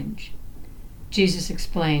me cringe. Jesus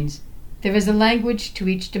explains, there is a language to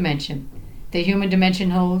each dimension. The human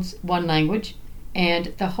dimension holds one language,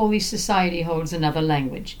 and the holy society holds another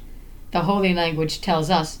language. The holy language tells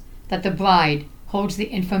us that the bride holds the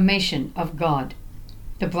information of God.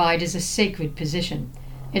 The bride is a sacred position.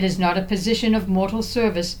 It is not a position of mortal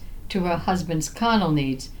service to her husband's carnal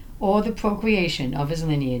needs or the procreation of his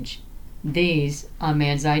lineage. These are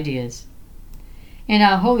man's ideas. In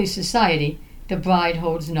our holy society, the bride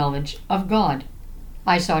holds knowledge of God.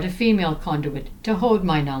 I sought a female conduit to hold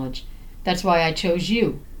my knowledge. That's why I chose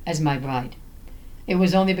you as my bride. It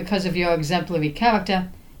was only because of your exemplary character,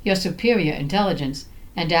 your superior intelligence,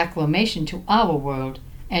 and acclamation to our world,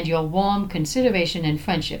 and your warm consideration and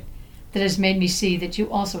friendship that has made me see that you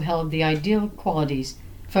also held the ideal qualities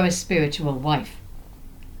for a spiritual wife.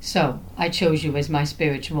 So I chose you as my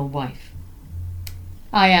spiritual wife.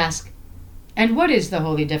 I ask, and what is the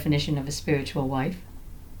holy definition of a spiritual wife?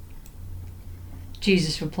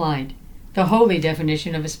 Jesus replied, the holy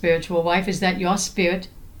definition of a spiritual wife is that your spirit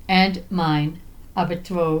and mine are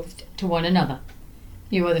betrothed to one another.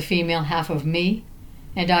 You are the female half of me,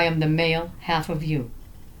 and I am the male half of you.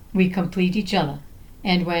 We complete each other,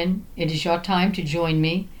 and when it is your time to join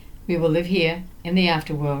me, we will live here in the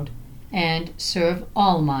afterworld and serve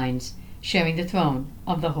all minds, sharing the throne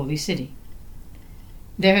of the holy city.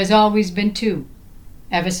 There has always been two,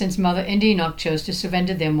 ever since Mother and Enoch chose to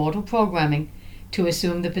surrender their mortal programming to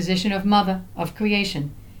assume the position of Mother of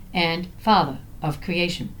creation and Father of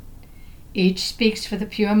creation. Each speaks for the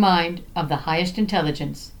pure mind of the highest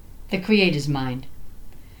intelligence, the Creator's mind.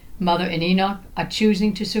 Mother and Enoch are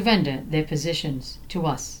choosing to surrender their positions to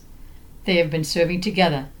us. They have been serving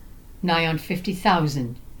together nigh on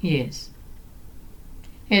 50,000 years.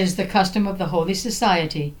 It is the custom of the Holy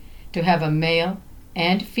Society to have a male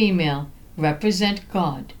and female represent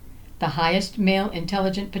God, the highest male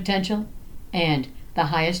intelligent potential and the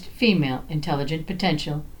highest female intelligent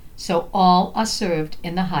potential, so all are served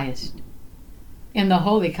in the highest. In the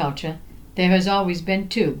holy culture, there has always been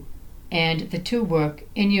two, and the two work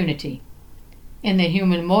in unity. In the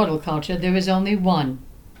human mortal culture, there is only one,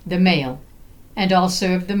 the male, and all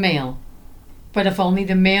serve the male. But if only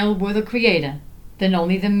the male were the creator, then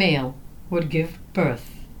only the male would give birth.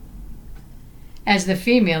 As the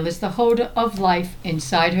female is the holder of life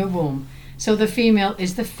inside her womb, so the female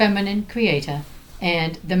is the feminine creator,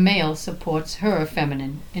 and the male supports her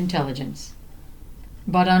feminine intelligence.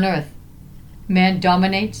 But on earth, man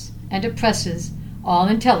dominates and oppresses all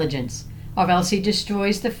intelligence, or else he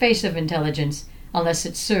destroys the face of intelligence unless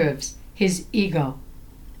it serves his ego.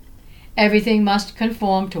 Everything must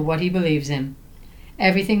conform to what he believes in.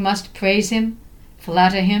 Everything must praise him,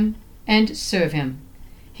 flatter him, and serve him.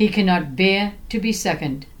 He cannot bear to be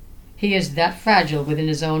second. He is that fragile within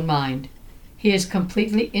his own mind. He is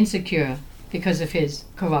completely insecure because of his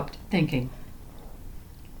corrupt thinking.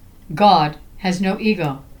 God has no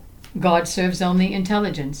ego. God serves only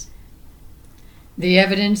intelligence. The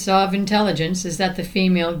evidence of intelligence is that the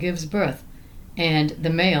female gives birth, and the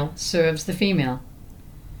male serves the female.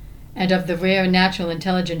 And of the rare natural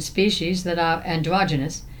intelligent species that are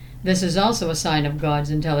androgynous, this is also a sign of God's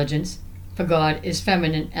intelligence, for God is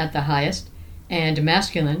feminine at the highest and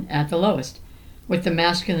masculine at the lowest, with the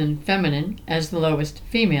masculine feminine as the lowest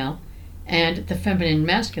female, and the feminine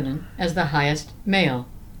masculine as the highest male.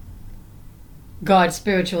 God's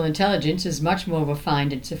spiritual intelligence is much more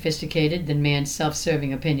refined and sophisticated than man's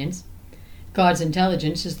self-serving opinions. God's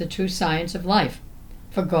intelligence is the true science of life,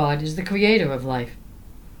 for God is the creator of life.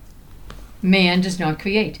 Man does not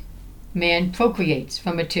create. Man procreates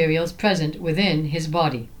from materials present within his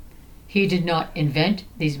body. He did not invent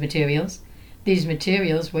these materials. These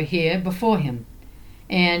materials were here before him,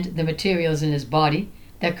 and the materials in his body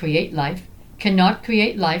that create life cannot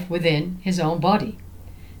create life within his own body.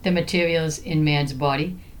 The materials in man's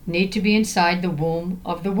body need to be inside the womb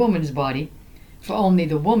of the woman's body, for only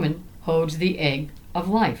the woman holds the egg of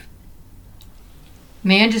life.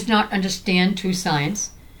 Man does not understand true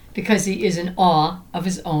science because he is in awe of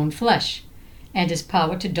his own flesh and his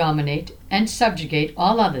power to dominate and subjugate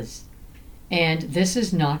all others. And this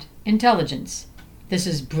is not intelligence. This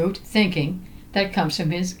is brute thinking that comes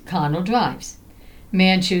from his carnal drives.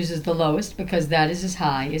 Man chooses the lowest because that is as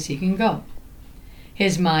high as he can go.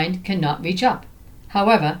 His mind cannot reach up.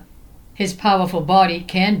 However, his powerful body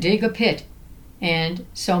can dig a pit, and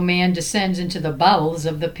so man descends into the bowels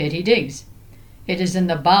of the pit he digs. It is in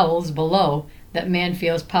the bowels below that man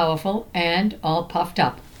feels powerful and all puffed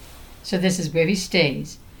up. So this is where he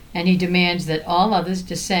stays, and he demands that all others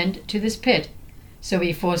descend to this pit. So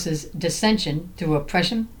he forces dissension through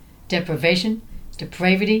oppression, deprivation,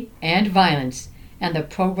 depravity, and violence, and the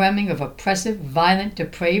programming of oppressive, violent,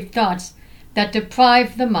 depraved thoughts that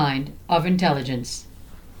deprive the mind of intelligence.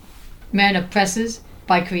 Man oppresses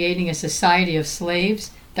by creating a society of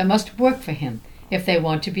slaves that must work for him if they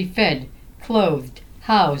want to be fed, clothed,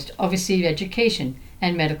 housed, or receive education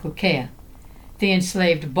and medical care. The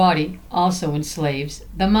enslaved body also enslaves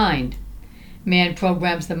the mind. Man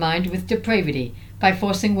programs the mind with depravity by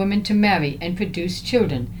forcing women to marry and produce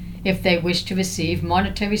children if they wish to receive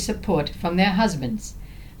monetary support from their husbands.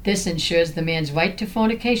 This ensures the man's right to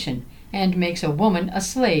fornication and makes a woman a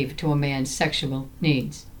slave to a man's sexual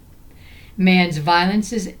needs. Man's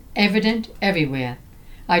violence is evident everywhere.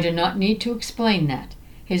 I do not need to explain that.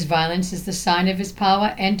 His violence is the sign of his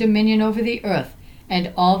power and dominion over the earth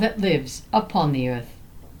and all that lives upon the earth.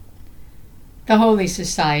 The Holy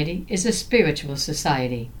Society is a spiritual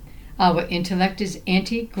society. Our intellect is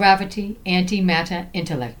anti-gravity, anti-matter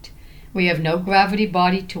intellect. We have no gravity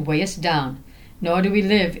body to weigh us down, nor do we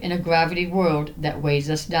live in a gravity world that weighs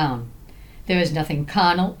us down. There is nothing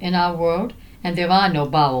carnal in our world, and there are no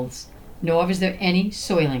bowels, nor is there any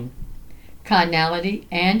soiling. Carnality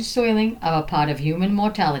and soiling are a part of human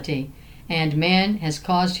mortality, and man has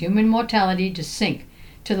caused human mortality to sink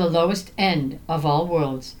to the lowest end of all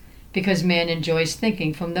worlds, because man enjoys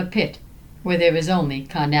thinking from the pit, where there is only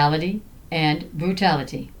carnality and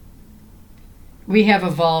brutality. We have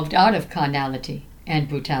evolved out of carnality and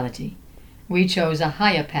brutality. We chose a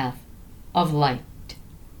higher path of light.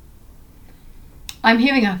 I'm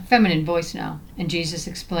hearing a feminine voice now, and Jesus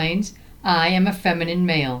explains, I am a feminine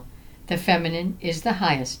male. The feminine is the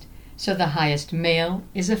highest, so the highest male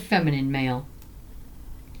is a feminine male.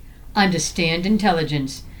 Understand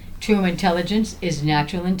intelligence. True intelligence is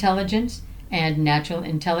natural intelligence, and natural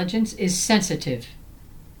intelligence is sensitive.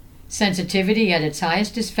 Sensitivity at its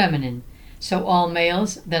highest is feminine, so all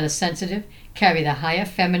males that are sensitive carry the higher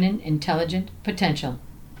feminine intelligent potential.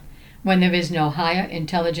 When there is no higher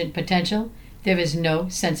intelligent potential, there is no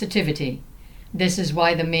sensitivity. This is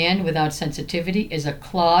why the man without sensitivity is a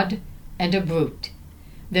clod and a brute.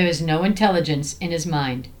 There is no intelligence in his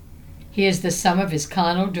mind. He is the sum of his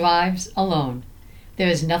carnal drives alone. There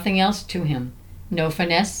is nothing else to him. No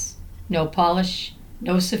finesse, no polish,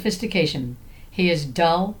 no sophistication. He is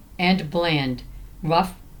dull and bland,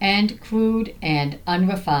 rough and crude and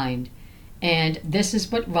unrefined. And this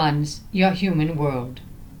is what runs your human world.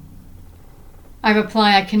 I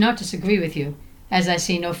reply, I cannot disagree with you, as I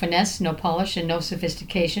see no finesse, no polish, and no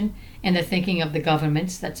sophistication in the thinking of the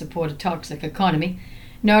governments that support a toxic economy,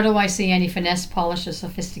 nor do I see any finesse, polish, or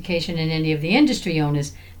sophistication in any of the industry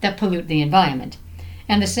owners that pollute the environment.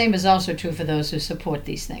 And the same is also true for those who support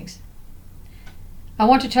these things. I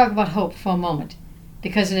want to talk about hope for a moment,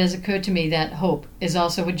 because it has occurred to me that hope is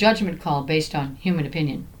also a judgment call based on human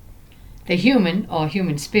opinion. The human, or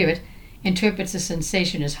human spirit, interprets a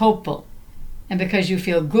sensation as hopeful, and because you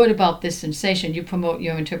feel good about this sensation, you promote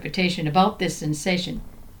your interpretation about this sensation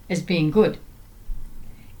as being good.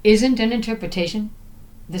 Isn't an interpretation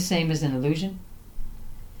the same as an illusion?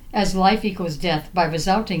 As life equals death by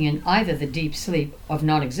resulting in either the deep sleep of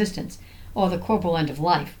non-existence or the corporal end of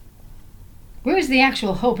life, where is the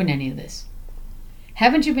actual hope in any of this?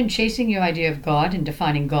 Haven't you been chasing your idea of God and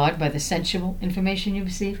defining God by the sensual information you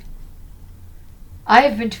received? I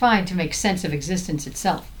have been trying to make sense of existence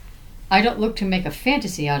itself. I don't look to make a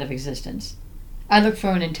fantasy out of existence. I look for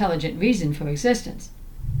an intelligent reason for existence.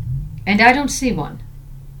 And I don't see one.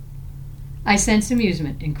 I sense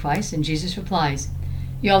amusement in Christ, and Jesus replies,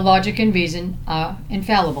 Your logic and reason are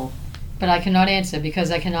infallible, but I cannot answer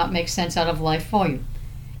because I cannot make sense out of life for you.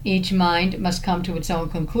 Each mind must come to its own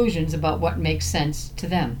conclusions about what makes sense to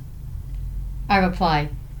them. I reply,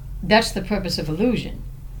 That's the purpose of illusion,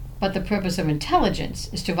 but the purpose of intelligence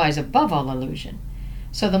is to rise above all illusion.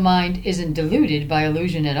 So the mind isn't deluded by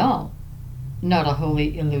illusion at all, not a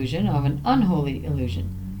holy illusion or an unholy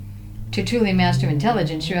illusion. To truly master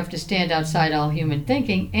intelligence, you have to stand outside all human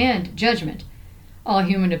thinking and judgment, all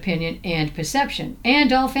human opinion and perception,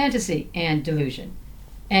 and all fantasy and delusion,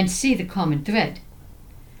 and see the common thread.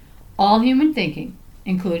 All human thinking,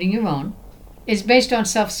 including your own, is based on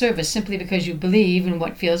self-service simply because you believe in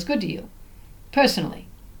what feels good to you, personally,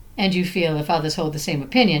 and you feel if others hold the same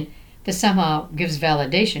opinion, this somehow gives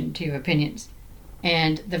validation to your opinions,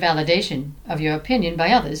 and the validation of your opinion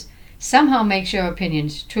by others somehow makes your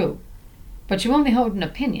opinions true. But you only hold an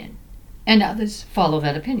opinion, and others follow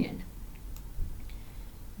that opinion.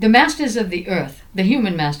 The masters of the earth, the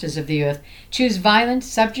human masters of the earth, choose violence,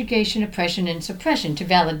 subjugation, oppression, and suppression to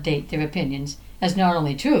validate their opinions as not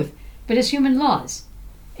only truth, but as human laws.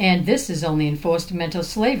 And this is only enforced mental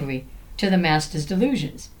slavery to the master's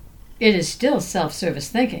delusions. It is still self-service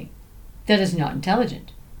thinking that is not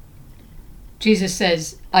intelligent. Jesus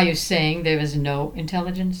says, "Are you saying there is no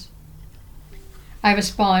intelligence?" I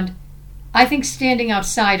respond, I think standing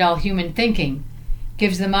outside all human thinking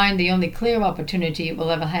gives the mind the only clear opportunity it will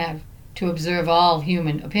ever have to observe all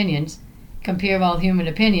human opinions, compare all human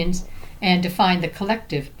opinions, and define the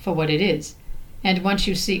collective for what it is. And once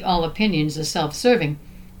you see all opinions as self-serving,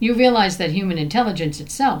 you realize that human intelligence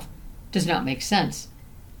itself does not make sense.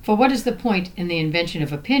 For what is the point in the invention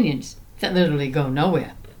of opinions that literally go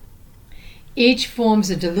nowhere? Each forms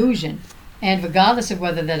a delusion, and regardless of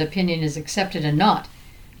whether that opinion is accepted or not,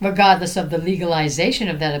 regardless of the legalization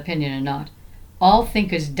of that opinion or not, all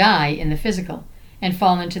thinkers die in the physical and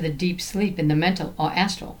fall into the deep sleep in the mental or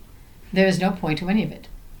astral. There is no point to any of it.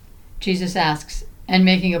 Jesus asks, and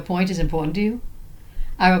making a point is important to you?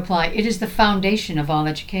 I reply, it is the foundation of all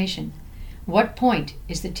education. What point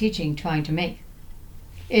is the teaching trying to make?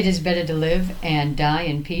 It is better to live and die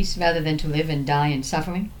in peace rather than to live and die in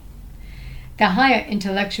suffering. The higher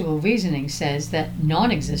intellectual reasoning says that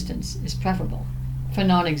non-existence is preferable, for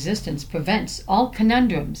non-existence prevents all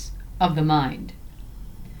conundrums of the mind.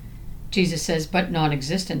 Jesus says, but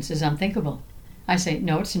non-existence is unthinkable. I say,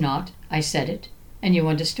 no, it's not. I said it, and you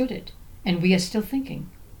understood it, and we are still thinking.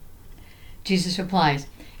 Jesus replies,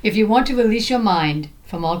 if you want to release your mind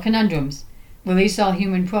from all conundrums, release all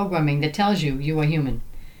human programming that tells you you are human,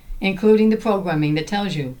 including the programming that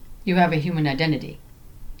tells you you have a human identity.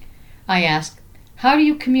 I ask, how do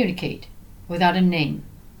you communicate without a name?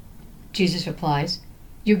 Jesus replies,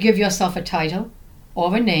 you give yourself a title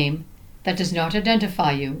or a name that does not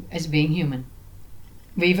identify you as being human.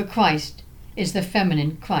 Reva Christ is the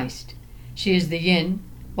feminine Christ. She is the yin,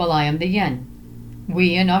 while I am the yang.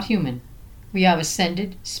 We are not human. We are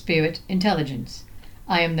ascended spirit intelligence.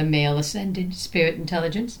 I am the male ascended spirit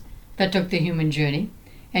intelligence that took the human journey,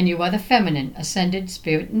 and you are the feminine ascended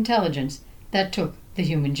spirit intelligence that took the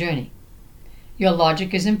human journey. Your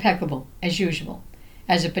logic is impeccable, as usual,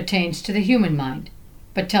 as it pertains to the human mind.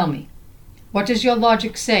 But tell me, what does your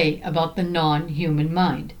logic say about the non-human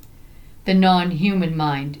mind? The non-human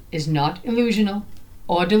mind is not illusional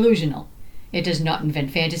or delusional. It does not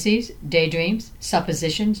invent fantasies, daydreams,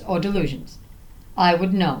 suppositions, or delusions. I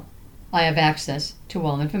would know. I have access to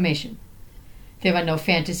all information. There are no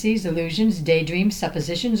fantasies, illusions, daydreams,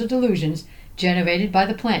 suppositions, or delusions generated by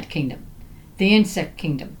the plant kingdom, the insect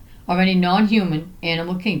kingdom, or any non-human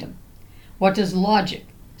animal kingdom. What does logic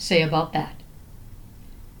say about that?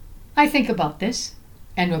 I think about this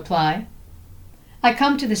and reply, I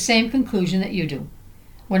come to the same conclusion that you do.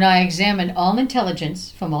 When I examine all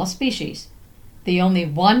intelligence from all species, the only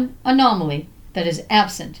one anomaly that is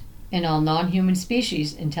absent in all non-human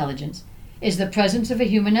species intelligence is the presence of a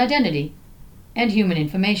human identity and human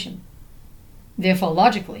information. Therefore,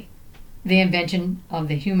 logically, the invention of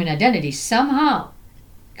the human identity somehow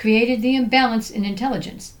created the imbalance in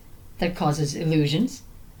intelligence that causes illusions,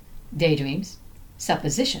 daydreams,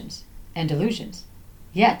 suppositions, and delusions.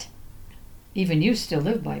 Yet, even you still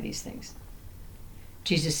live by these things.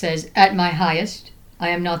 Jesus says, at my highest, I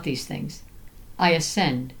am not these things. I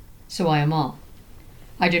ascend, so I am all.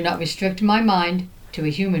 I do not restrict my mind to a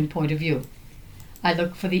human point of view. I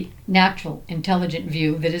look for the natural, intelligent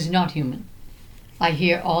view that is not human. I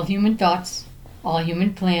hear all human thoughts, all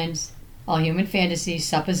human plans, all human fantasies,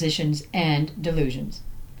 suppositions, and delusions.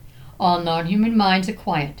 All non-human minds are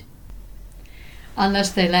quiet.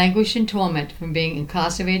 Unless they languish in torment from being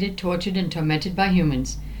incarcerated, tortured, and tormented by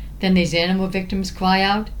humans, then these animal victims cry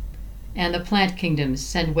out, and the plant kingdoms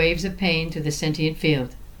send waves of pain through the sentient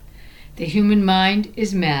field. The human mind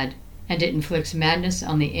is mad, and it inflicts madness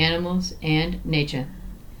on the animals and nature.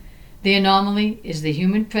 The anomaly is the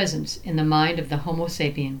human presence in the mind of the Homo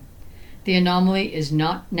sapien. The anomaly is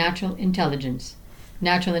not natural intelligence.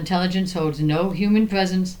 Natural intelligence holds no human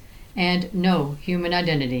presence and no human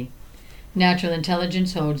identity. Natural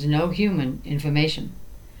intelligence holds no human information.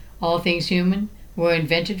 All things human were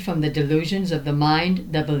invented from the delusions of the mind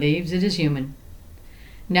that believes it is human.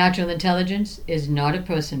 Natural intelligence is not a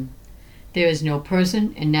person. There is no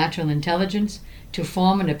person in natural intelligence to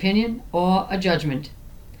form an opinion or a judgment.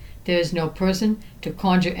 There is no person to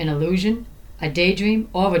conjure an illusion, a daydream,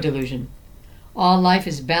 or a delusion. All life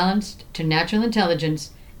is balanced to natural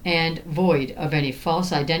intelligence and void of any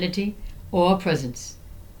false identity or presence.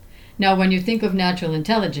 Now, when you think of natural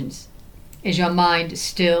intelligence, is your mind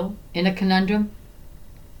still in a conundrum?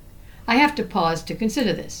 I have to pause to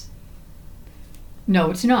consider this.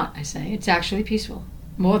 No, it's not, I say. It's actually peaceful.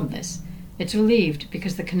 More than this, it's relieved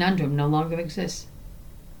because the conundrum no longer exists.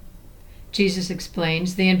 Jesus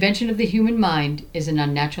explains, the invention of the human mind is an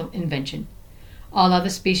unnatural invention. All other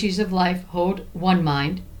species of life hold one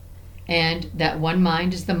mind, and that one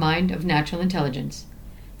mind is the mind of natural intelligence.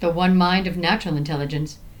 The one mind of natural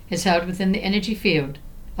intelligence is held within the energy field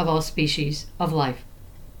of all species of life.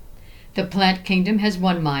 The plant kingdom has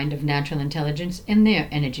one mind of natural intelligence in their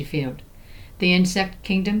energy field. The insect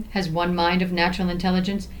kingdom has one mind of natural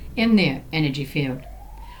intelligence in their energy field.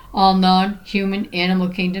 All non-human animal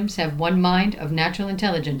kingdoms have one mind of natural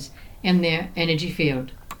intelligence in their energy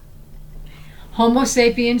field. Homo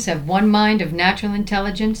sapiens have one mind of natural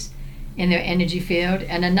intelligence in their energy field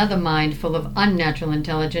and another mind full of unnatural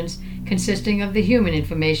intelligence consisting of the human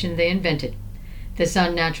information they invented. This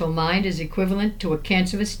unnatural mind is equivalent to a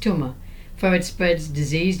cancerous tumor, for it spreads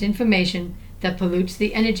diseased information that pollutes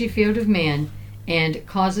the energy field of man and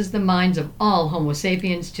causes the minds of all Homo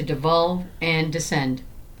sapiens to devolve and descend.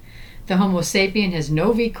 The Homo sapien has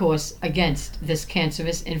no recourse against this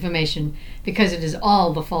cancerous information because it is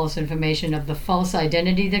all the false information of the false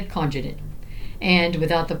identity that conjured it. And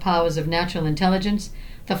without the powers of natural intelligence,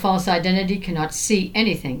 the false identity cannot see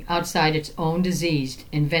anything outside its own diseased,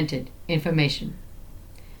 invented information.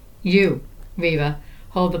 You, Reva,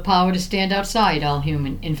 hold the power to stand outside all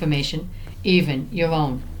human information, even your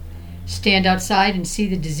own. Stand outside and see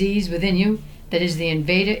the disease within you that is the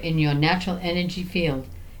invader in your natural energy field,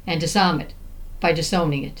 and disarm it by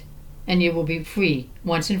disowning it, and you will be free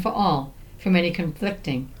once and for all from any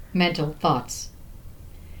conflicting mental thoughts.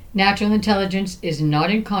 Natural intelligence is not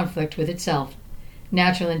in conflict with itself.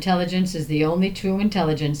 Natural intelligence is the only true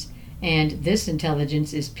intelligence, and this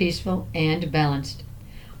intelligence is peaceful and balanced.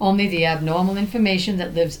 Only the abnormal information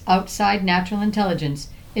that lives outside natural intelligence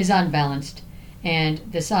is unbalanced, and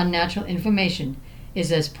this unnatural information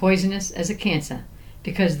is as poisonous as a cancer,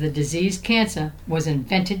 because the disease cancer was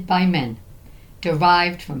invented by men,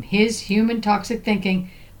 derived from his human toxic thinking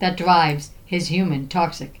that drives his human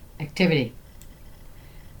toxic activity.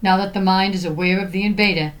 Now that the mind is aware of the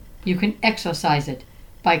invader, you can exorcise it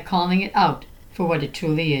by calling it out for what it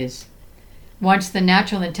truly is. Once the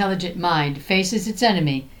natural intelligent mind faces its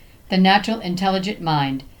enemy, the natural intelligent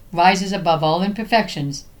mind rises above all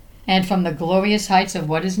imperfections, and from the glorious heights of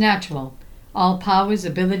what is natural, all powers,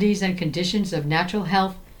 abilities, and conditions of natural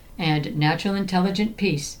health and natural intelligent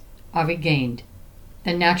peace are regained.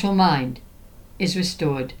 The natural mind is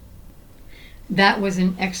restored. That was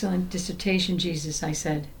an excellent dissertation, Jesus, I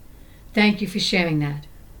said. Thank you for sharing that.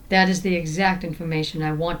 That is the exact information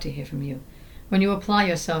I want to hear from you. When you apply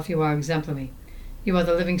yourself, you are exemplary. You are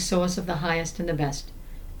the living source of the highest and the best,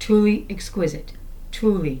 truly exquisite,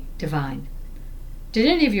 truly divine. Did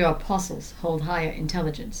any of your apostles hold higher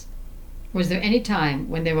intelligence? Was there any time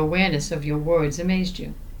when their awareness of your words amazed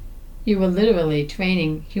you? You were literally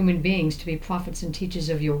training human beings to be prophets and teachers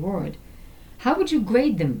of your word. How would you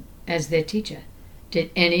grade them as their teacher?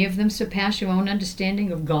 Did any of them surpass your own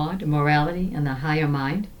understanding of God, morality, and the higher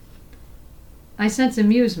mind? I sense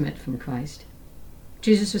amusement from Christ.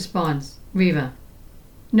 Jesus responds, Reva,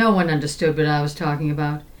 no one understood what I was talking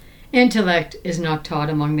about. Intellect is not taught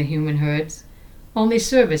among the human herds. Only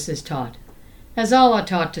service is taught. As all are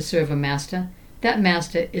taught to serve a master, that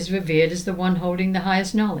master is revered as the one holding the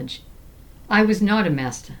highest knowledge. I was not a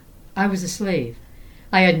master. I was a slave.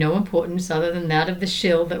 I had no importance other than that of the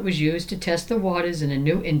shill that was used to test the waters in a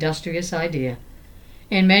new industrious idea.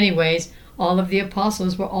 In many ways, all of the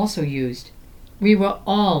apostles were also used. We were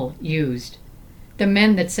all used. The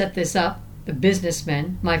men that set this up, the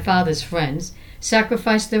businessmen, my father's friends,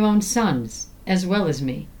 sacrificed their own sons, as well as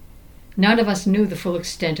me. None of us knew the full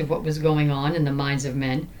extent of what was going on in the minds of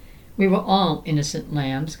men. We were all innocent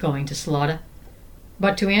lambs going to slaughter.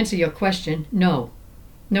 But to answer your question, no.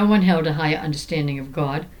 No one held a higher understanding of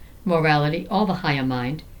God, morality, or the higher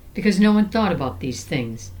mind, because no one thought about these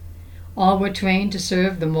things. All were trained to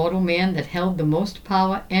serve the mortal man that held the most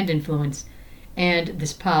power and influence, and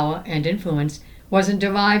this power and influence wasn't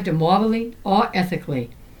derived morally or ethically.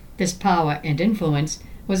 This power and influence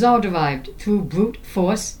was all derived through brute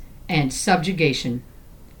force and subjugation.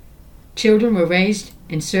 Children were raised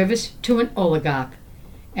in service to an oligarch,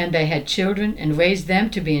 and they had children and raised them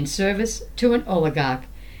to be in service to an oligarch.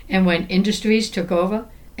 And when industries took over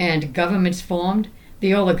and governments formed,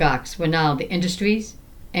 the oligarchs were now the industries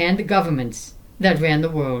and the governments that ran the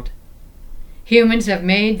world. Humans have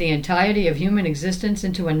made the entirety of human existence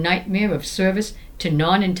into a nightmare of service to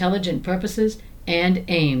non-intelligent purposes and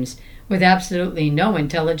aims, with absolutely no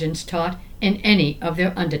intelligence taught in any of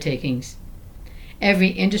their undertakings. Every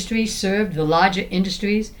industry served the larger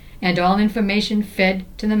industries, and all information fed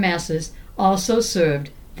to the masses also served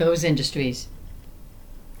those industries.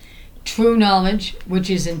 True knowledge, which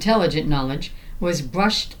is intelligent knowledge, was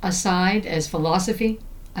brushed aside as philosophy,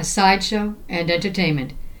 a sideshow, and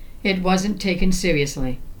entertainment. It wasn't taken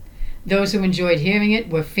seriously. Those who enjoyed hearing it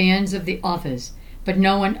were fans of the authors, but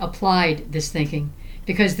no one applied this thinking,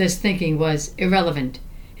 because this thinking was irrelevant.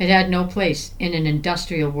 It had no place in an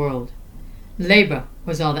industrial world. Labor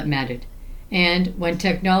was all that mattered, and when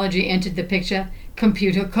technology entered the picture,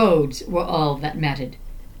 computer codes were all that mattered.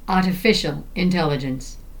 Artificial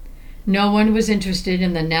intelligence. No one was interested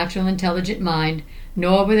in the natural intelligent mind,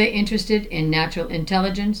 nor were they interested in natural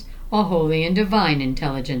intelligence or holy and divine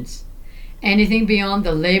intelligence. Anything beyond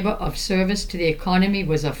the labor of service to the economy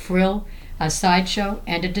was a frill, a sideshow,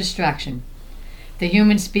 and a distraction. The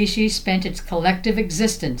human species spent its collective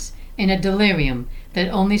existence in a delirium that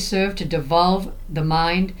only served to devolve the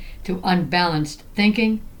mind to unbalanced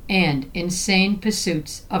thinking and insane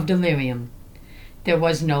pursuits of delirium. There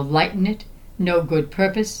was no light in it, no good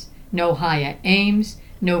purpose, no higher aims,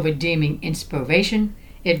 no redeeming inspiration.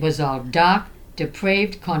 It was all dark,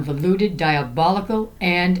 depraved, convoluted, diabolical,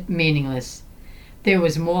 and meaningless. There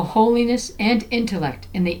was more holiness and intellect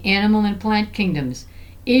in the animal and plant kingdoms,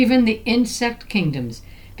 even the insect kingdoms,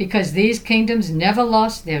 because these kingdoms never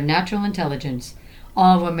lost their natural intelligence.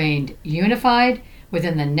 All remained unified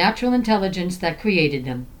within the natural intelligence that created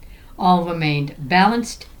them. All remained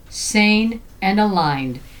balanced, sane, and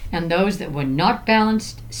aligned, and those that were not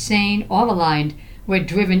balanced, sane, or aligned were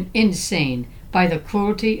driven insane by the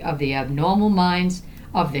cruelty of the abnormal minds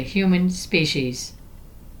of the human species.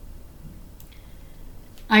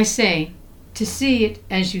 I say, to see it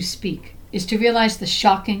as you speak is to realize the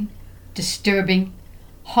shocking, disturbing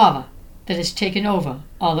horror that has taken over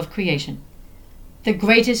all of creation. The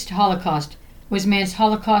greatest Holocaust was man's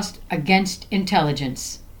Holocaust against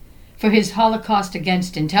intelligence. For his Holocaust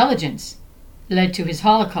against intelligence led to his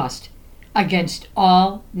Holocaust against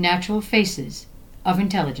all natural faces of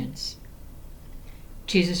intelligence.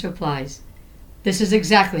 Jesus replies, "This is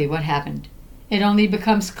exactly what happened. It only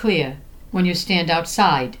becomes clear when you stand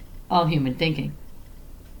outside all human thinking."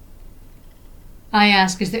 I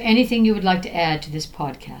ask, is there anything you would like to add to this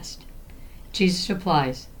podcast? Jesus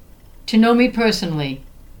replies, "To know me personally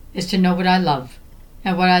is to know what I love,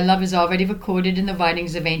 and what I love is already recorded in the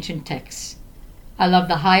writings of ancient texts. I love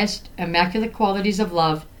the highest, immaculate qualities of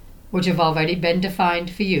love, which have already been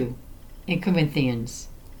defined for you in Corinthians.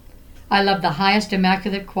 I love the highest,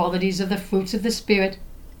 immaculate qualities of the fruits of the Spirit,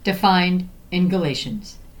 defined in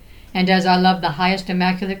Galatians. And as I love the highest,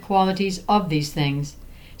 immaculate qualities of these things,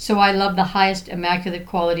 so I love the highest, immaculate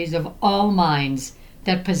qualities of all minds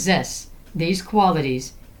that possess these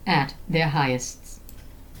qualities at their highest.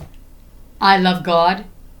 I love God,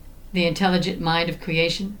 the intelligent mind of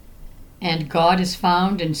creation, and God is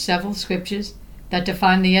found in several scriptures that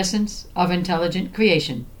define the essence of intelligent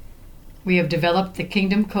creation. We have developed the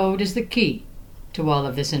kingdom code as the key to all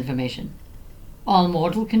of this information. All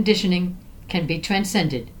mortal conditioning can be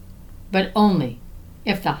transcended, but only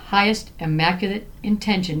if the highest immaculate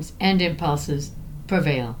intentions and impulses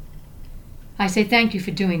prevail." I say thank you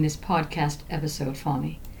for doing this podcast episode for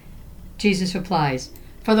me. Jesus replies,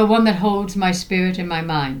 "For the one that holds my spirit in my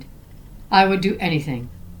mind, I would do anything.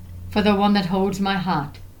 For the one that holds my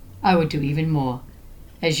heart, I would do even more.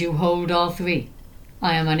 As you hold all three,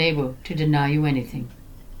 I am unable to deny you anything."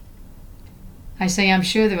 I say I'm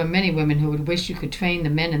sure there are many women who would wish you could train the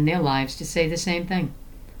men in their lives to say the same thing.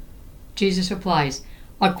 Jesus replies,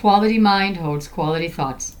 "A quality mind holds quality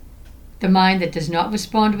thoughts. The mind that does not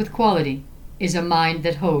respond with quality is a mind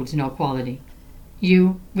that holds no quality.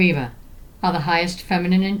 You, Reva, are the highest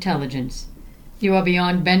feminine intelligence. You are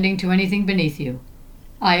beyond bending to anything beneath you.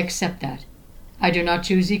 I accept that. I do not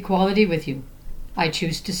choose equality with you. I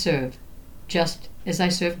choose to serve, just as I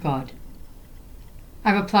serve God."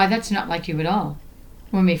 I reply, "That's not like you at all.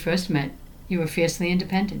 When we first met, you were fiercely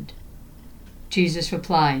independent." Jesus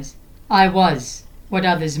replies, "I was what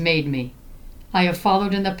others made me. I have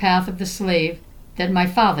followed in the path of the slave that my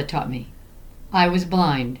father taught me. I was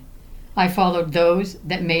blind. I followed those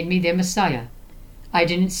that made me their Messiah. I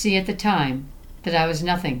didn't see at the time that I was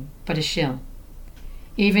nothing but a shill.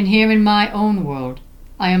 Even here in my own world,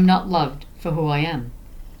 I am not loved for who I am.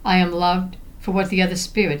 I am loved for what the other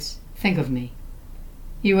spirits think of me.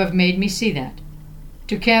 You have made me see that.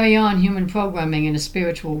 To carry on human programming in a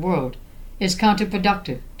spiritual world is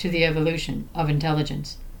counterproductive to the evolution of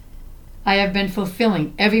intelligence. I have been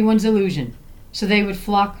fulfilling everyone's illusion so they would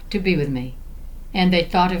flock to be with me, and they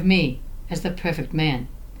thought of me as the perfect man.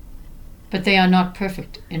 But they are not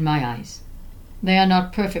perfect in my eyes. They are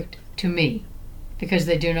not perfect to me because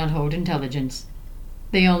they do not hold intelligence.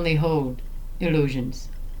 They only hold illusions.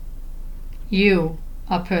 You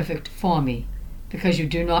are perfect for me because you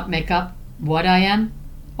do not make up what I am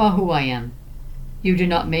or who I am. You do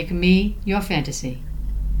not make me your fantasy.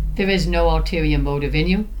 There is no ulterior motive in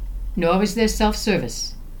you, nor is there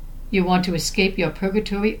self-service. You want to escape your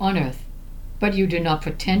purgatory on earth, but you do not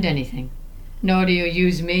pretend anything, nor do you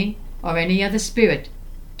use me or any other spirit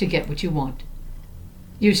to get what you want.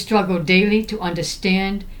 You struggle daily to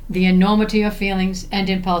understand the enormity of feelings and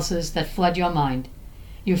impulses that flood your mind.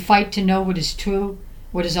 You fight to know what is true,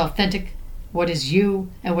 what is authentic, what is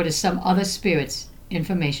you, and what is some other spirit's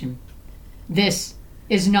information. This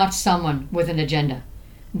is not someone with an agenda.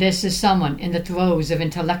 This is someone in the throes of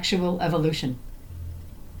intellectual evolution.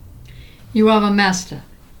 You are a master,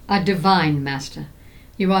 a divine master.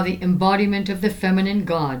 You are the embodiment of the feminine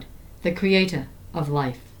God, the creator of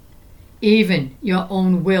life. Even your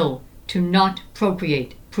own will to not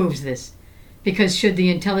procreate proves this, because should the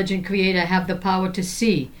intelligent creator have the power to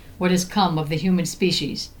see what has come of the human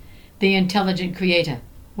species, the intelligent creator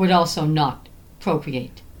would also not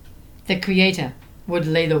procreate. The creator would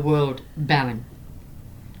lay the world barren.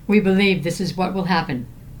 We believe this is what will happen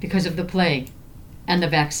because of the plague and the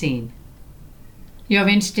vaccine. Your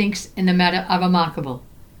instincts in the matter are remarkable.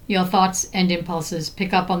 Your thoughts and impulses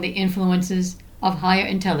pick up on the influences of higher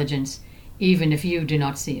intelligence, even if you do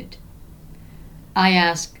not see it. I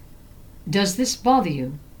ask, does this bother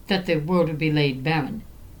you that the world would be laid barren?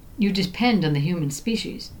 You depend on the human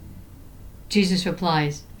species. Jesus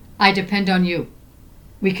replies, I depend on you.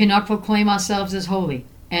 We cannot proclaim ourselves as holy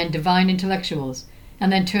and divine intellectuals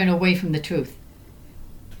and then turn away from the truth.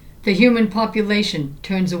 The human population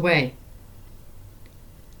turns away,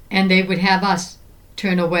 and they would have us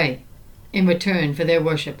turn away in return for their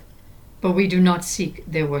worship, but we do not seek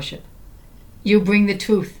their worship. You bring the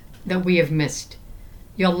truth that we have missed.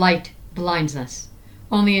 Your light blinds us.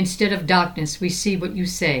 Only instead of darkness we see what you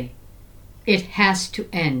say. It has to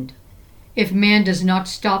end. If man does not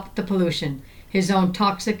stop the pollution, his own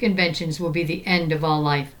toxic inventions will be the end of all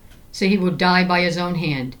life, so he will die by his own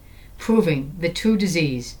hand, proving the true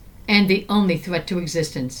disease and the only threat to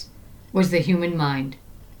existence was the human mind.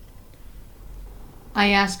 I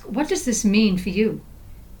ask, what does this mean for you?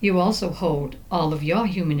 You also hold all of your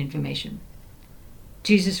human information.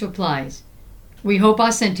 Jesus replies, we hope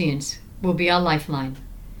our sentience will be our lifeline.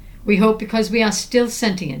 We hope because we are still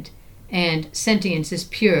sentient, and sentience is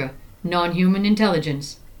pure, non-human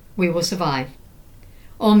intelligence, we will survive.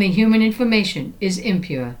 Only human information is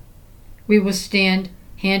impure. We will stand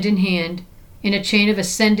hand in hand in a chain of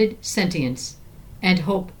ascended sentience and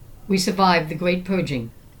hope we survive the great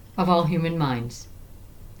purging of all human minds.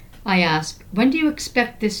 I ask, when do you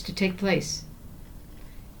expect this to take place?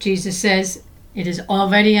 Jesus says, it is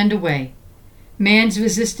already underway. Man's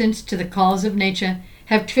resistance to the calls of nature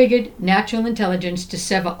have triggered natural intelligence to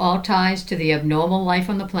sever all ties to the abnormal life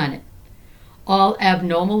on the planet. All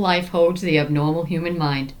abnormal life holds the abnormal human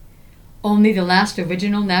mind. Only the last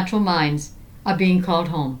original natural minds are being called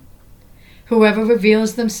home. Whoever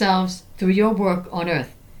reveals themselves through your work on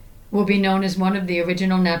earth will be known as one of the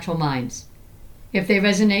original natural minds. If they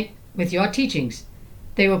resonate with your teachings,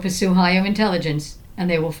 they will pursue higher intelligence and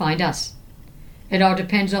they will find us. It all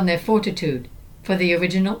depends on their fortitude for the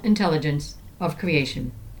original intelligence of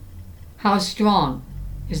creation. How strong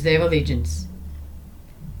is their allegiance?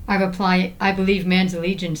 I reply, I believe man's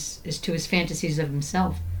allegiance is to his fantasies of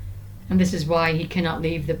himself, and this is why he cannot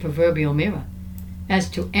leave the proverbial mirror. As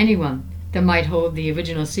to anyone that might hold the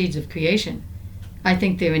original seeds of creation, I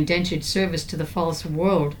think their indentured service to the false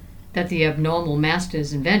world that the abnormal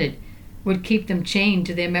masters invented would keep them chained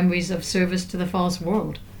to their memories of service to the false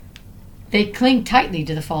world. They cling tightly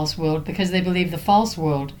to the false world because they believe the false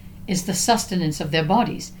world is the sustenance of their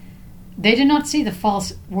bodies. They do not see the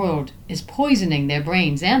false world is poisoning their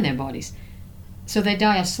brains and their bodies, so they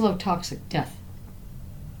die a slow toxic death.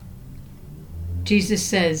 Jesus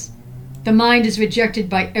says, the mind is rejected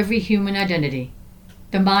by every human identity.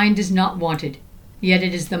 The mind is not wanted, yet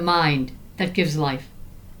it is the mind that gives life.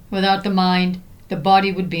 Without the mind, the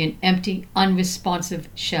body would be an empty, unresponsive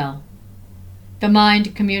shell. The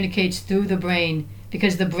mind communicates through the brain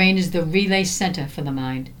because the brain is the relay center for the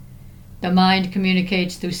mind. The mind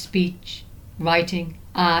communicates through speech, writing,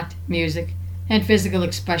 art, music, and physical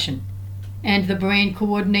expression, and the brain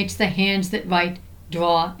coordinates the hands that write,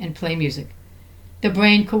 draw, and play music. The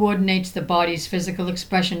brain coordinates the body's physical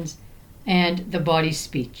expressions and the body's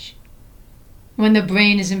speech. When the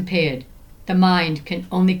brain is impaired, the mind can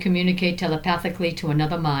only communicate telepathically to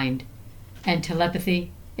another mind, and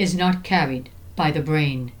telepathy is not carried by the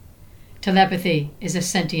brain. Telepathy is a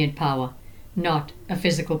sentient power, not a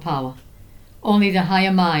physical power. Only the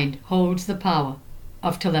higher mind holds the power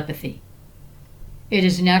of telepathy. It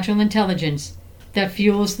is natural intelligence that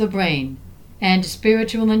fuels the brain, and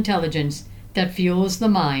spiritual intelligence that fuels the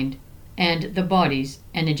mind and the body's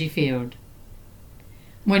energy field.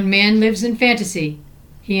 When man lives in fantasy,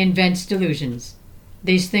 he invents delusions.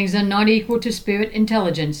 These things are not equal to spirit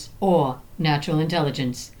intelligence or natural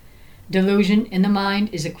intelligence. Delusion in the mind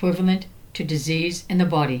is equivalent to disease in the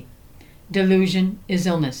body. Delusion is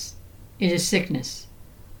illness. It is sickness.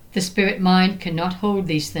 The spirit mind cannot hold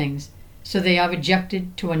these things, so they are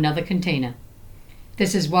rejected to another container.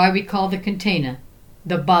 This is why we call the container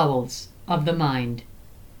the bowels of the mind.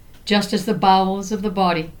 Just as the bowels of the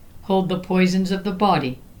body hold the poisons of the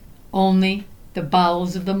body, only the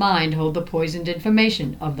bowels of the mind hold the poisoned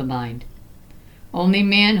information of the mind. Only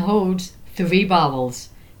man holds 3 bowels,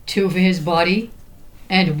 2 for his body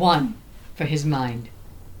and 1 for his mind.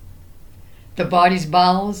 The body's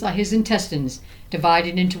bowels are his intestines,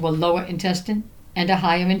 divided into a lower intestine and a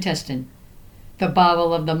higher intestine. The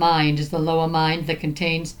bowel of the mind is the lower mind that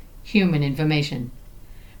contains human information.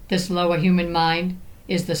 This lower human mind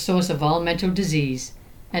is the source of all mental disease,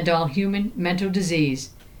 and all human mental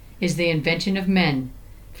disease is the invention of men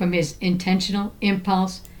from his intentional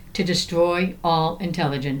impulse to destroy all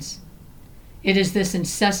intelligence. It is this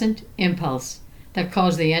incessant impulse that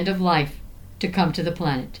caused the end of life to come to the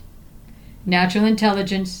planet. Natural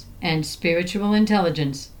intelligence and spiritual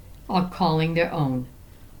intelligence are calling their own.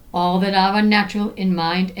 All that are unnatural in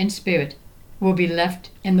mind and spirit will be left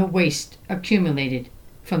in the waste accumulated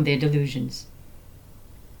from their delusions.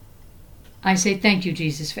 I say thank you,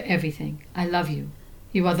 Jesus, for everything. I love you.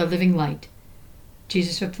 You are the living light.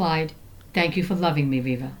 Jesus replied, thank you for loving me,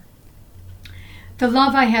 Reva. The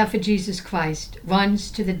love I have for Jesus Christ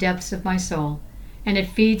runs to the depths of my soul, and it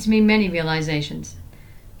feeds me many realizations.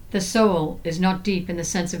 The soul is not deep in the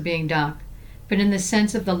sense of being dark, but in the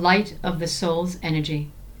sense of the light of the soul's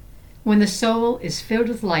energy. When the soul is filled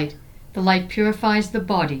with light, the light purifies the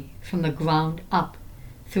body from the ground up,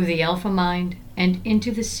 through the alpha mind and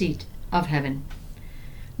into the seat of heaven.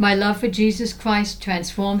 My love for Jesus Christ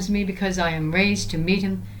transforms me because I am raised to meet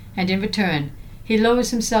him, and in return, he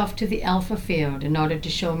lowers himself to the alpha field in order to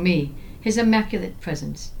show me his immaculate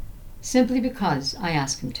presence, simply because I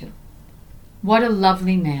ask him to. What a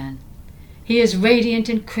lovely man! He is radiant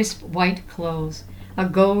in crisp white clothes, a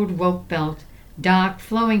gold rope belt, dark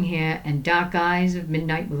flowing hair, and dark eyes of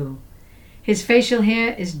midnight blue. His facial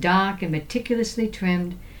hair is dark and meticulously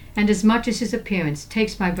trimmed, and as much as his appearance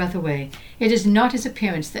takes my breath away, it is not his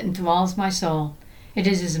appearance that enthralls my soul. It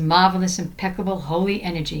is his marvelous, impeccable, holy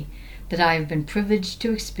energy that I have been privileged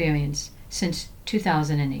to experience since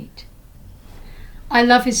 2008. I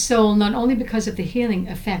love his soul not only because of the healing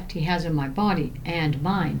effect he has on my body and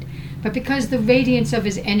mind, but because the radiance of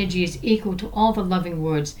his energy is equal to all the loving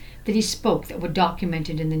words that he spoke that were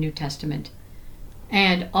documented in the New Testament,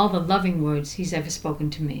 and all the loving words he's ever spoken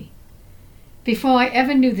to me. Before I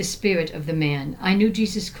ever knew the spirit of the man, I knew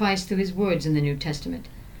Jesus Christ through his words in the New Testament.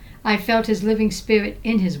 I felt his living spirit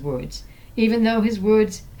in his words, even though his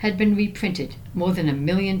words had been reprinted more than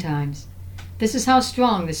 1,000,000 times. This is how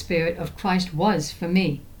strong the Spirit of Christ was for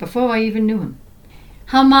me before I even knew him.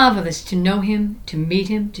 How marvelous to know him, to meet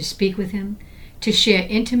him, to speak with him, to share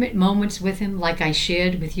intimate moments with him like I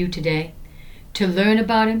shared with you today, to learn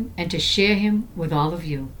about him and to share him with all of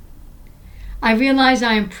you. I realize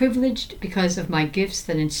I am privileged because of my gifts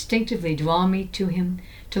that instinctively draw me to him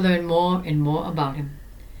to learn more and more about him.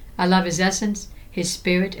 I love his essence, his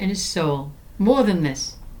spirit, and his soul. More than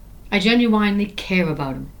this, I genuinely care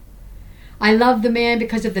about him. I love the man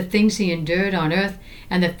because of the things he endured on earth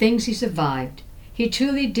and the things he survived. He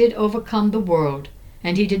truly did overcome the world,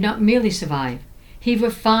 and he did not merely survive. He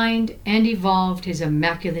refined and evolved his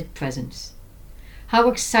immaculate presence. How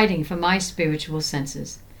exciting for my spiritual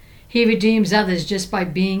senses. He redeems others just by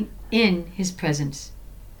being in his presence.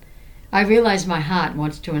 I realize my heart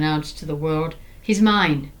wants to announce to the world, he's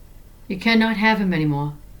mine. You cannot have him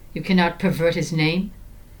anymore. You cannot pervert his name,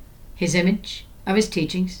 his image, or his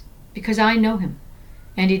teachings, because I know him,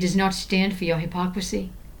 and he does not stand for your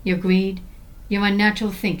hypocrisy, your greed, your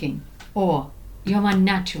unnatural thinking, or your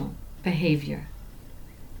unnatural behavior.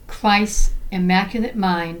 Christ's immaculate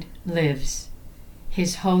mind lives.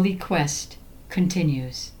 His holy quest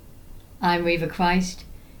continues. I'm Reva Christ.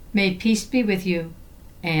 May peace be with you,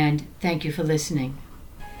 and thank you for listening.